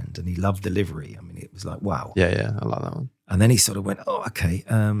weekend, and he loved the livery. It was like, wow. Yeah, I like that one. And then he sort of went, oh, okay,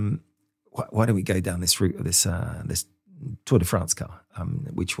 why don't we go down this route of this Tour de France car,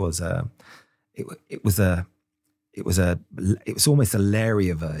 which was it was almost a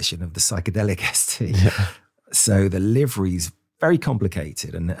Laria version of the psychedelic ST. Yeah. So the livery's very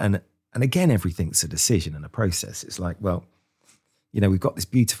complicated, and again, everything's a decision and a process. It's like, well, we've got this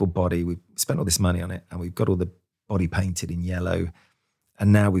beautiful body, we've spent all this money on it, and we've got all the body painted in yellow,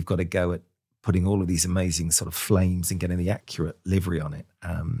 and now we've got to go at putting all of these amazing sort of flames and getting the accurate livery on it.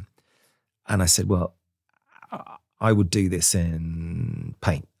 And I said, well, I would do this in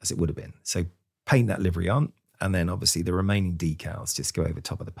paint, as it would have been. So paint that livery on, and then obviously the remaining decals just go over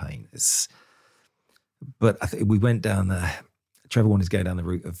top of the paint. But I think we went down Trevor wanted to go down the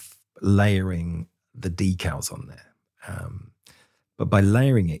route of layering the decals on there. But by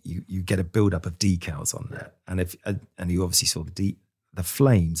layering it, you get a build-up of decals on there. And you obviously saw the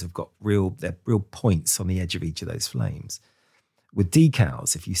flames have got real points on the edge of each of those flames. With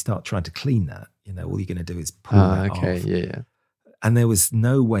decals, if you start trying to clean that, all you're going to do is pull that off. Yeah. And there was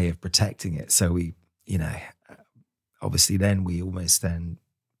no way of protecting it. So we, obviously then we almost then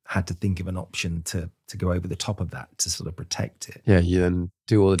had to think of an option to go over the top of that to sort of protect it. Yeah, you then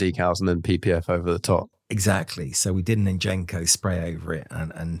do all the decals and then PPF over the top. Exactly. So we did an Ingenco spray over it.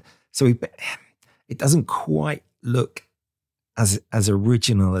 And so it doesn't quite look as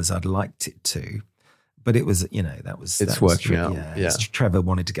original as I'd liked it to. But it was, it's working out. Yeah. Trevor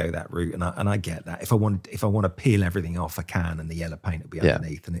wanted to go that route, and I get that. If I want to peel everything off, I can, and the yellow paint will be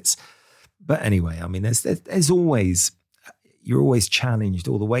underneath. And but anyway, there's always, you're always challenged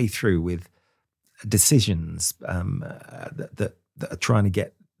all the way through with decisions that are trying to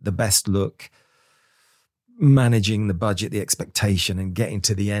get the best look, managing the budget, the expectation, and getting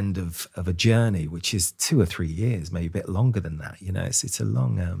to the end of a journey, which is 2 or 3 years, maybe a bit longer than that. It's a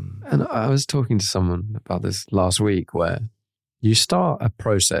long. And I was talking to someone about this last week, where you start a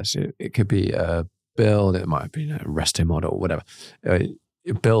process. It could be a build, it might have been a resto model, whatever,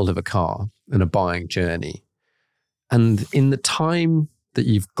 build of a car and a buying journey. And in the time that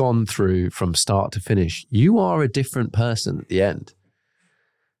you've gone through from start to finish, you are a different person at the end.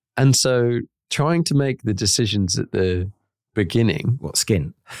 And so trying to make the decisions at the beginning. What,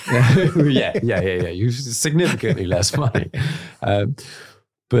 skin? Yeah. You significantly less money.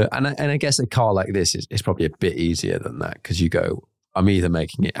 But I guess a car like this is probably a bit easier than that, because you go, I'm either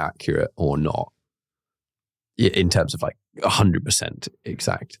making it accurate or not, in terms of like 100%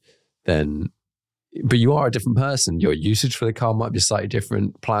 exact. But you are a different person. Your usage for the car might be slightly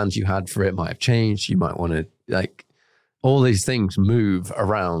different. Plans you had for it might have changed. You might want to, like, all these things move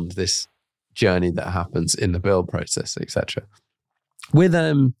around this journey that happens in the build process, etc. With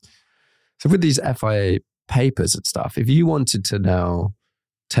these FIA papers and stuff, if you wanted to now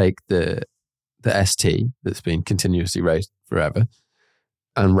take the ST that's been continuously raced forever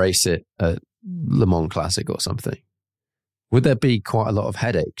and race it at Le Mans Classic or something, would there be quite a lot of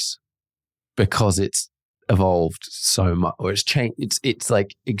headaches because it's evolved so much, or it's changed, it's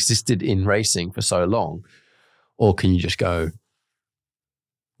like existed in racing for so long? Or can you just go,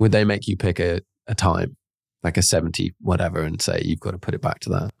 would they make you pick a time, like a 70 whatever, and say you've got to put it back to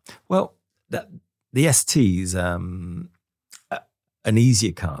that? Well, the ST is an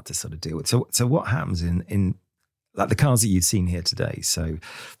easier car to sort of deal with. So what happens in like the cars that you've seen here today? So,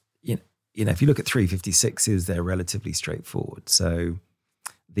 you know, if you look at 356s, they're relatively straightforward. So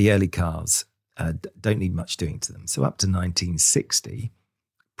the early cars don't need much doing to them. So up to 1960,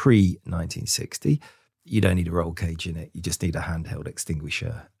 pre-1960, you don't need a roll cage in it. You just need a handheld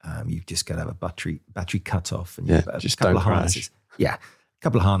extinguisher. You've just got to have a battery cut off, and you've got a couple of harnesses. Yeah, a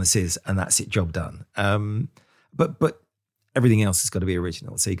couple of harnesses, and that's it. Job done. But everything else has got to be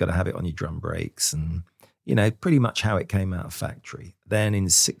original. So you've got to have it on your drum brakes, and you know, pretty much how it came out of factory. Then in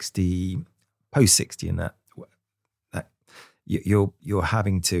 60, post 60, and that you're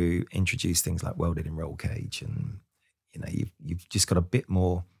having to introduce things like welded in roll cage, and you know, you've just got a bit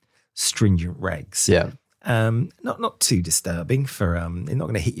more stringent regs. Yeah. Not too disturbing for they're not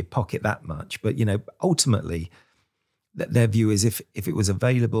going to hit your pocket that much, but you know, ultimately their view is if it was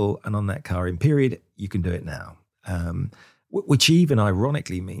available and on that car in period, you can do it now. Which even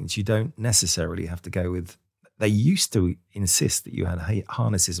ironically means you don't necessarily have to go with, they used to insist that you had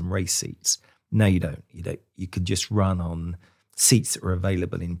harnesses and race seats. No, you don't. You could just run on seats that were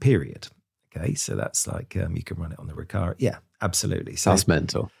available in period. Okay. So that's like, you can run it on the Recaro. Yeah, absolutely. So that's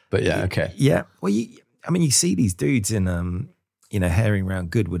mental, but yeah. Okay. Yeah. Well, you see these dudes in, you know, herring around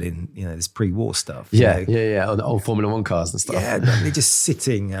Goodwood in, you know, this pre-war stuff. Yeah, you know. yeah. On the old Formula One cars and stuff. Yeah, they're just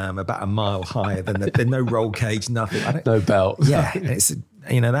sitting about a mile higher than there's no roll cage, nothing. No belt. Yeah, and it's,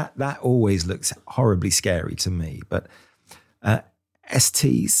 you know, that always looks horribly scary to me. But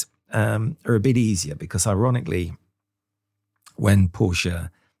STs are a bit easier because, ironically, when Porsche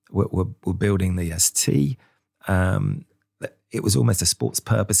were building the ST, it was almost a sports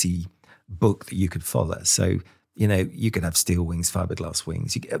purposey book that you could follow. So, you know, you could have steel wings, fiberglass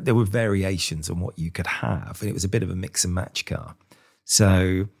wings. There were variations on what you could have, and it was a bit of a mix and match car.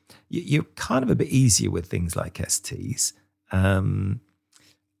 So you're kind of a bit easier with things like STs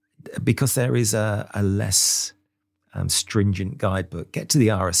because there is a less stringent guidebook. Get to the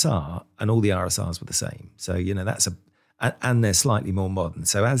RSR, and all the RSRs were the same. So, you know, and they're slightly more modern.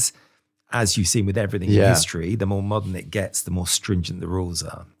 So as you've seen with everything in history, the more modern it gets, the more stringent the rules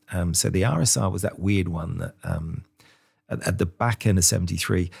are. So the RSR was that weird one that at the back end of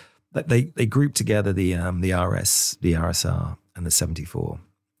 73, that they grouped together the RS, the RSR, and the 74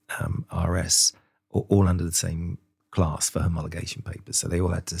 RS all under the same class for homologation papers. So they all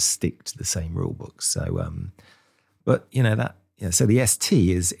had to stick to the same rule books. So, but you know that. Yeah, so the ST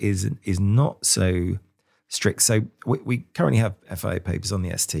is not so strict. So we currently have FIA papers on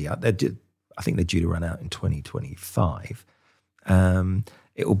the ST. I think they're due to run out in 2025.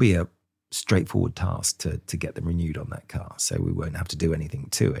 It will be a straightforward task to get them renewed on that car, so we won't have to do anything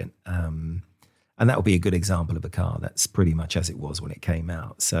to it. And that will be a good example of a car that's pretty much as it was when it came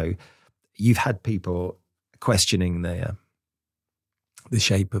out. So you've had people questioning the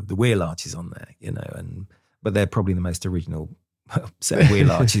shape of the wheel arches on there, you know, but they're probably the most original set of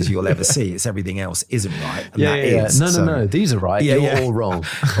wheel arches you'll ever see. It's everything else isn't right. And is. No. These are right. Yeah, You're all wrong.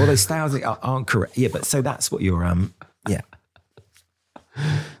 All those styles aren't correct. Yeah, but so that's what you're yeah.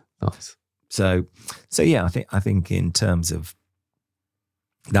 Nice. So yeah, I think in terms of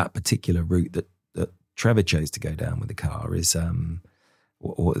that particular route that Trevor chose to go down with the car is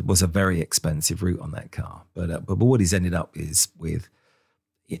was a very expensive route on that car. But what he's ended up is with,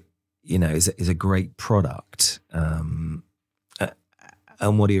 you know, is a great product.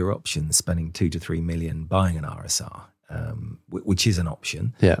 And what are your options? Spending 2 to 3 million buying an RSR, which is an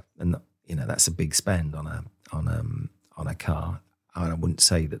option. Yeah. And that's a big spend on a car. And I wouldn't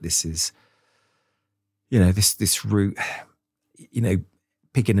say that this is, this route,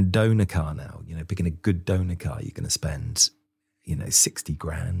 picking a donor car now, picking a good donor car, you're going to spend, 60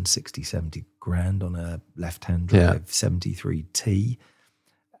 grand, 60, 70 grand on a left-hand drive 73T.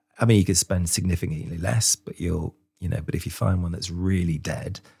 I mean, you could spend significantly less, but but if you find one that's really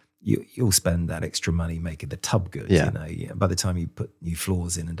dead, you'll spend that extra money making the tub good. By the time you put new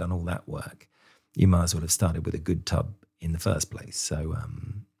floors in and done all that work, you might as well have started with a good tub in the first place. So,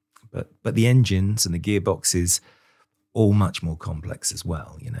 but the engines and the gearboxes, all much more complex as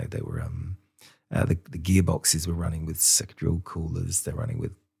well. They were the gearboxes were running with secondary oil coolers. They're running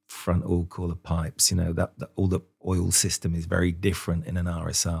with front oil cooler pipes. That all the oil system is very different in an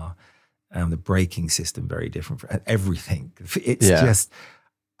RSR. The braking system very different for everything. It's just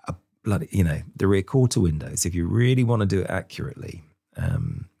a bloody, the rear quarter windows. If you really want to do it accurately,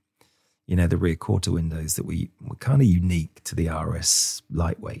 the rear quarter windows that were kind of unique to the RS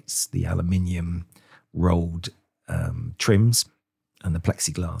lightweights, the aluminium rolled trims and the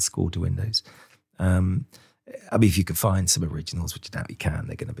plexiglass quarter windows. If you could find some originals, which you doubt you can,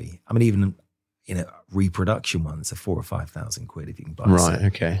 they're going to be. Even reproduction ones are 4,000 or 5,000 quid if you can buy. Right.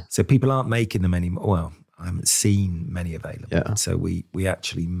 Okay. So people aren't making them anymore. Well, I haven't seen many available. Yeah. So we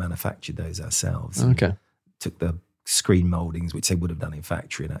actually manufactured those ourselves. Okay. Took the screen moldings, which they would have done in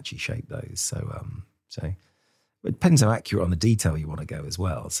factory, and actually shaped those. So it depends how accurate on the detail you want to go as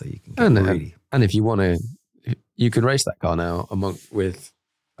well. So you can get and if you want to, you could race that car now with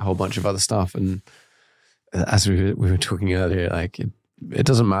a whole bunch of other stuff. And as we were talking earlier, like it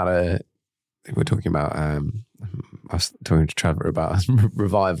doesn't matter. We're talking about, I was talking to Trevor about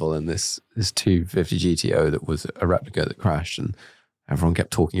Revival and this 250 GTO that was a replica that crashed, and everyone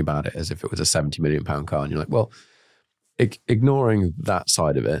kept talking about it as if it was a £70 million car. And you're like, well, ignoring that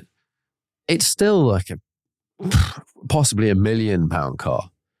side of it, it's still like possibly £1 million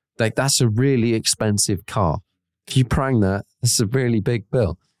car. Like, that's a really expensive car. If you prang that's a really big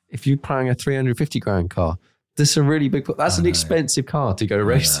bill. If you prang a 350 grand car, this is a really big. That's an expensive car to go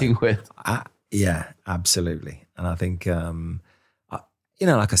racing with. Yeah, absolutely. And I think, I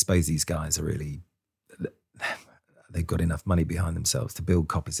suppose these guys are really, they've got enough money behind themselves to build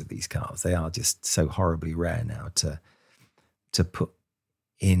copies of these cars. They are just so horribly rare now to put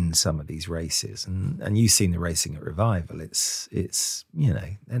in some of these races. And you've seen the racing at Revival. It's it's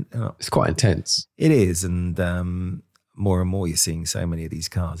quite intense. It is, and more and more you're seeing so many of these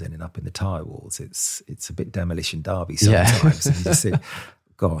cars ending up in the tyre walls. It's a bit demolition derby sometimes. And you just think,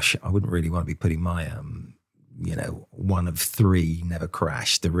 gosh, I wouldn't really want to be putting my one of three never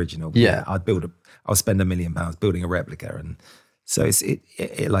crashed original. Yeah, I'll spend £1 million building a replica, and so it's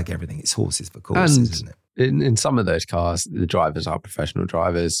like everything. It's horses for courses, isn't it? In some of those cars, the drivers are professional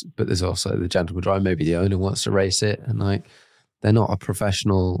drivers, but there's also the gentleman driver. Maybe the owner wants to race it, and like they're not a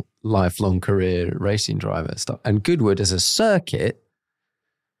professional lifelong career racing driver. And Goodwood as a circuit,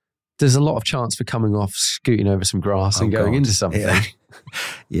 there's a lot of chance for coming off, scooting over some grass and going into something.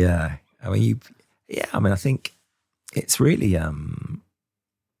 Yeah. I think it's really,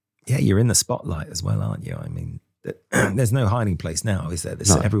 you're in the spotlight as well, aren't you? I mean, there's no hiding place now, is there?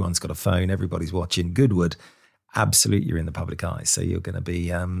 No. Everyone's got a phone, everybody's watching. Goodwood, absolutely, you're in the public eye. So you're going to be,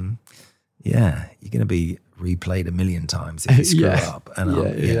 you're going to be replayed 1 million times if you screw up. And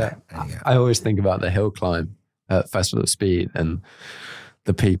I always think about the hill climb at Festival of Speed and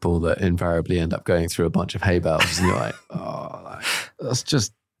the people that invariably end up going through a bunch of hay bales, and you're like, that's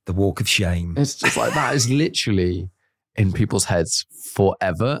just the walk of shame. It's just like, that is literally in people's heads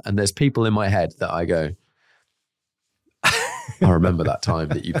forever. And there's people in my head that I go, I remember that time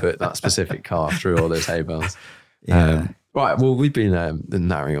that you put that specific car through all those hay bales. Yeah. Right, well, we've been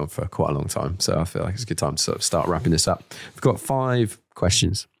narrowing on for quite a long time, so I feel like it's a good time to sort of start wrapping this up. We've got 5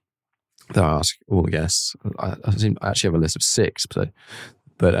 questions that I ask all the guests. I actually have a list of 6, but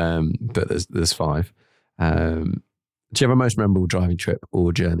there's 5. Do you have a most memorable driving trip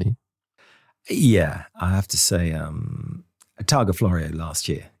or journey? Yeah, I have to say, Targa Florio last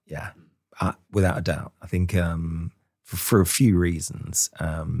year. Yeah, without a doubt. I think for a few reasons.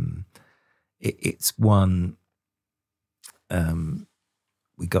 It's one.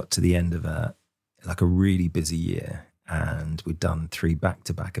 We got to the end of a really busy year, and we'd done 3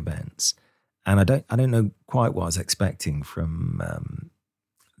 back-to-back events, and I don't know quite what I was expecting from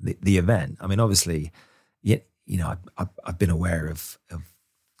the event. I mean, obviously, I've been aware of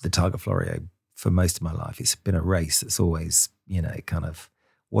the Targa Florio for most of my life. It's been a race that's always, kind of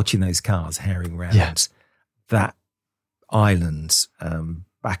watching those cars herring around. Yeah. That islands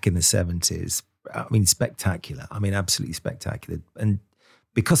back in the 70s. I mean, spectacular. I mean, absolutely spectacular. And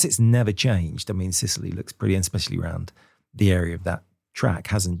because it's never changed, I mean, Sicily looks pretty, and especially around the area of that track,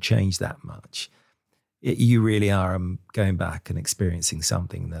 hasn't changed that much. You really are going back and experiencing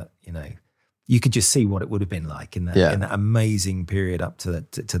something that, you know, you could just see what it would have been like in that amazing period up to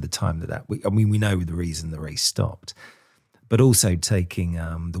the time that we know the reason the race stopped, but also taking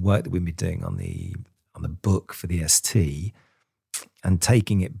the work that we've been doing on the book for the ST and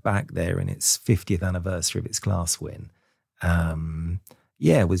taking it back there in its 50th anniversary of its class win.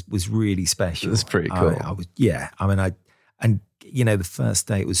 Was really special. That's pretty cool. You know, the first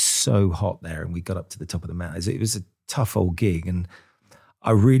day it was so hot there and we got up to the top of the mountains. It was a tough old gig and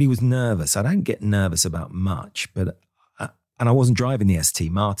I really was nervous. I don't get nervous about much, but and I wasn't driving the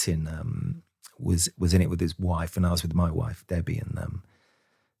ST. Martin was in it with his wife and I was with my wife, Debbie,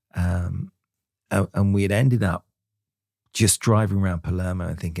 and we had ended up just driving around Palermo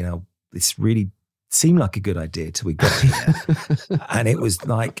and thinking, oh, this really seemed like a good idea till we got here. And it was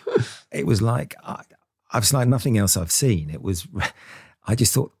like I've like nothing else I've seen. I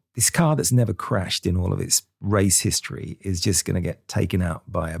just thought, this car that's never crashed in all of its race history is just going to get taken out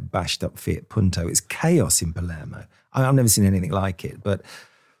by a bashed up Fiat Punto. It's chaos in Palermo. I've never seen anything like it. But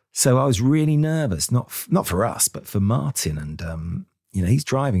so I was really nervous, not for us, but for Martin. And, you know, he's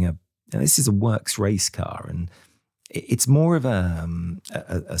driving this is a works race car and it's more of a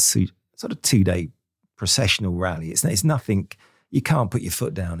sort of 2-day processional rally. It's nothing, you can't put your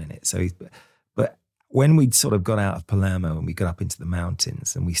foot down in it. So but when we'd sort of got out of Palermo and we got up into the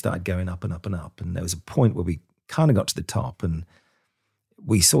mountains and we started going up and up and up, and there was a point where we kind of got to the top and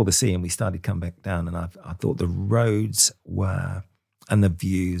we saw the sea and we started coming back down, and I thought the roads were, and the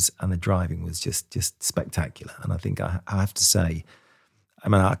views and the driving was just spectacular. And I think I have to say, I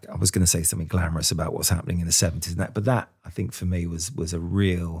mean, I was going to say something glamorous about what's happening in the 70s and that, but that I think for me was a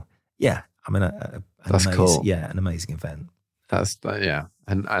real, that's cool. Yeah, an amazing event. That's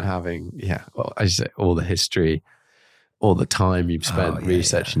and having well, as you say, all the history, all the time you've spent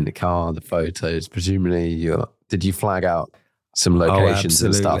researching the car, the photos. Presumably, did you flag out some locations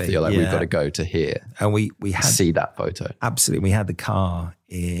and stuff that you're like, we've got to go to here, and we had see that photo? Absolutely, we had the car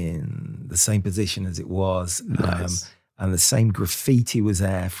in the same position as it was, nice. And the same graffiti was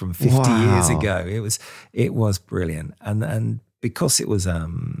there from 50 years ago. It was brilliant, and because it was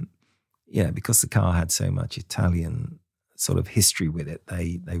because the car had so much Italian sort of history with it,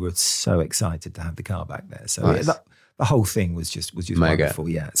 they were so excited to have the car back there. So nice. The whole thing was just mega. Wonderful.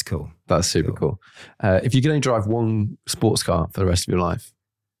 Yeah, it's cool. That's super cool. If you could only drive one sports car for the rest of your life,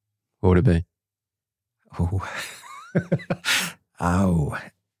 what would it be? Whoa.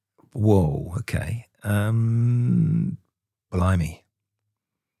 Okay. Blimey.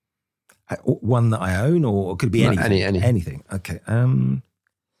 One that I own, or could it be anything? Anything. Okay.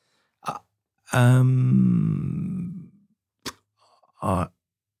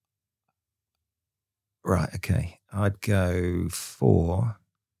 Right, okay. I'd go for,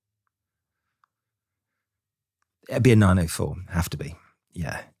 it'd be a 904, have to be.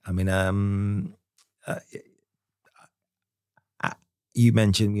 Yeah. I mean, you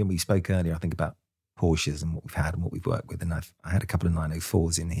mentioned, when we spoke earlier, I think about Porsches and what we've had and what we've worked with, and I had a couple of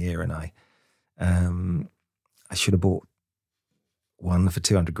 904s in here, and I should have bought one for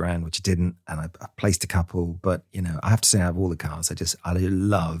 200 grand, which I didn't, and I placed a couple, but I have to say, out of all the cars, I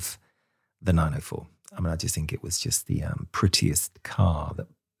love the 904. I mean, I just think it was just the prettiest car that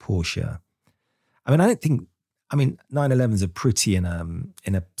Porsche. I mean, 911s are pretty in a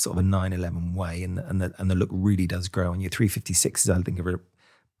sort of a 911 way, and the look really does grow on your 356s. I think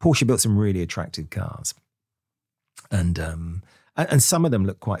Porsche built some really attractive cars, and some of them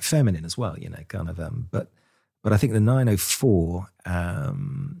look quite feminine as well, but I think the 904,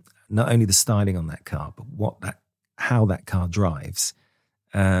 not only the styling on that car, but how that car drives,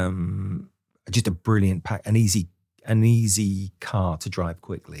 just a brilliant pack, an easy car to drive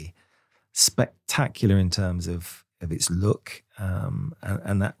quickly, spectacular in terms of its look,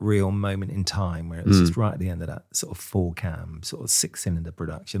 and that real moment in time where it was just right at the end of that sort of 4-cam, sort of 6-cylinder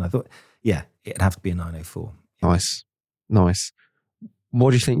production. I thought, it'd have to be a 904. Nice.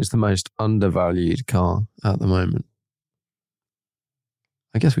 What do you think is the most undervalued car at the moment?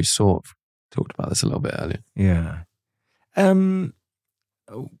 I guess we sort of talked about this a little bit earlier. Yeah. Undervalued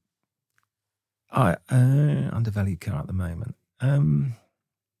car at the moment.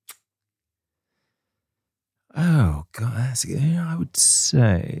 Oh God, I would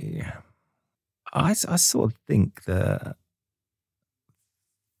say, I sort of think the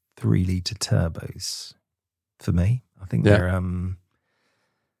 3-litre turbos for me. I think they're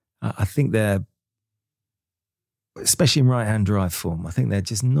especially in right-hand drive form, I think they're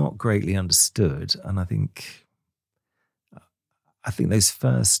just not greatly understood. And I think those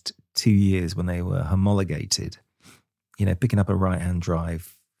first 2 years when they were homologated, picking up a right-hand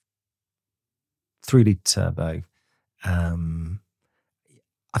drive, 3-litre turbo,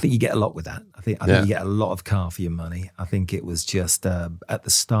 I think you get a lot with that. I think you get a lot of car for your money. I think it was just at the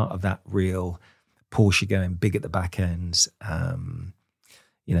start of that real Porsche going big at the back end,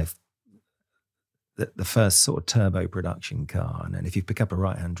 the first sort of turbo production car. And then if you pick up a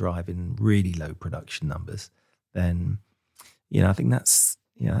right-hand drive in really low production numbers, then, I think that's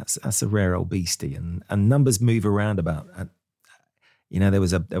a rare old beastie. And numbers move around about. There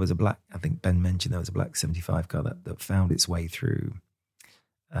was a black, I think Ben mentioned there was a black 75 car that found its way through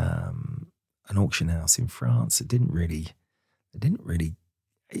an auction house in France. It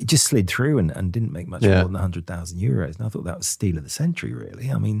just slid through and didn't make much more than 100,000 euros. And I thought that was steal of the century, really.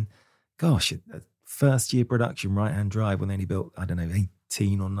 I mean, gosh, first year production right-hand drive when they only built,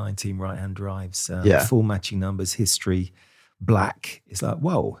 18 or 19 right-hand drives, full matching numbers, history, black. It's like,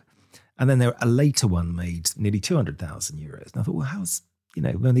 whoa. And then a later one made nearly 200,000 euros. And I thought, well, how's,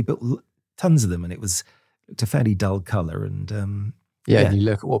 when they built tons of them and it looked a fairly dull colour and... and you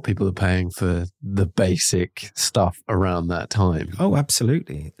look at what people are paying for the basic stuff around that time. Oh,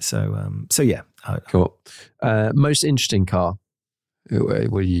 absolutely. So yeah. Cool. Most interesting car?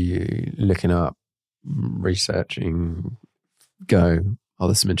 Were you looking up, researching, there's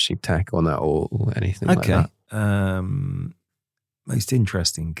some interesting tech on that or anything like that? Most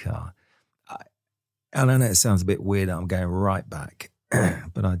interesting car. And I know it sounds a bit weird, I'm going right back,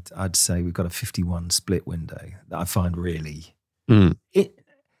 but I'd say we've got a 51 split window that I find really... I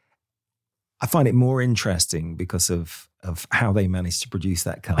find it more interesting because of how they managed to produce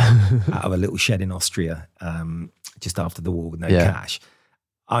that car out of a little shed in Austria just after the war with no cash.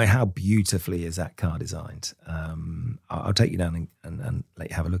 How beautifully is that car designed? I'll take you down and let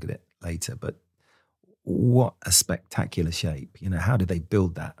you have a look at it later, but what a spectacular shape. How did they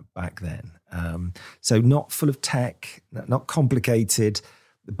build that back then? So not full of tech, not complicated,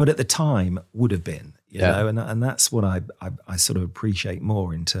 but at the time would have been. You know, and that's what I sort of appreciate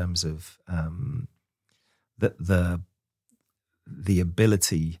more in terms of the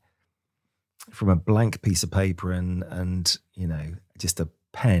ability from a blank piece of paper and just a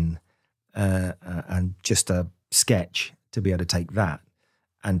pen and just a sketch to be able to take that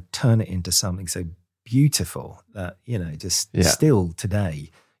and turn it into something so beautiful that still today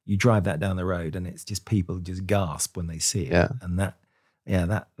you drive that down the road and it's just people just gasp when they see it, and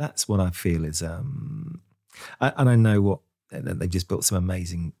that's what I feel is, and I know what they've just built some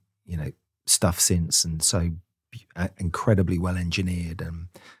amazing, stuff since, and so incredibly well engineered.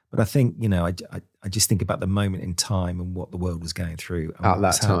 But I think, I just think about the moment in time and what the world was going through at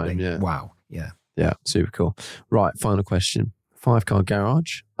that time. Yeah. Wow. Yeah. Super cool. Right. Final question. 5-car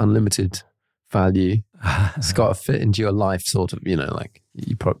garage, unlimited value. It's got to fit into your life, sort of. Like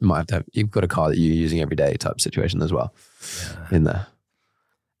you probably might have you've got a car that you're using every day type situation as well in there.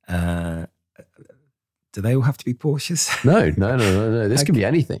 Do they all have to be Porsches? No. This can be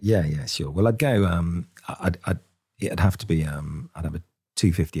anything. Yeah, sure. Well, I'd go. It'd have to be. I'd have a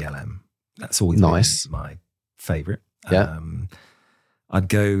 250 LM. That's always nice. Been my favourite. Yeah. I'd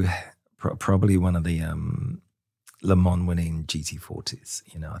go probably one of the Le Mans winning GT40s.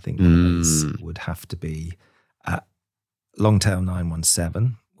 I think those would have to be. Longtail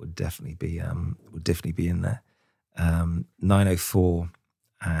 917 would definitely be in there. 904.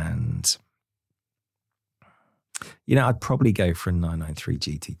 And, I'd probably go for a 993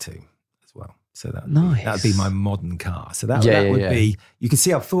 GT2 as well. So that'd be my modern car. So that would be, you can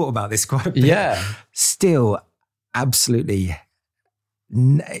see I've thought about this quite a bit. Yeah. Still absolutely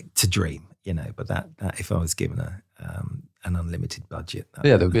to dream, but that if I was given an unlimited budget.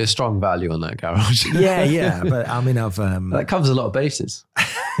 There'd be a strong value on that garage. Yeah. But I mean, that covers a lot of bases.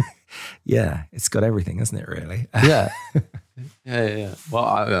 Yeah. It's got everything, hasn't it, really? Yeah. Yeah. Well,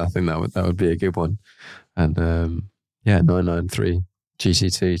 I think that would be a good one. And 993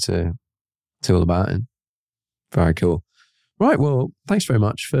 GT2 to all about it. Very cool. Right. Well, thanks very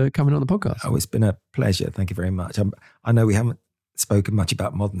much for coming on the podcast. Oh, it's been a pleasure. Thank you very much. I know we haven't spoken much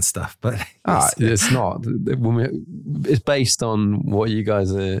about modern stuff, but it's not. It's based on what you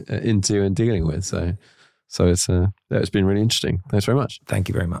guys are into and dealing with. So it's been really interesting. Thanks very much. Thank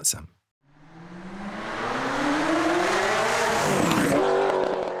you very much, Sam.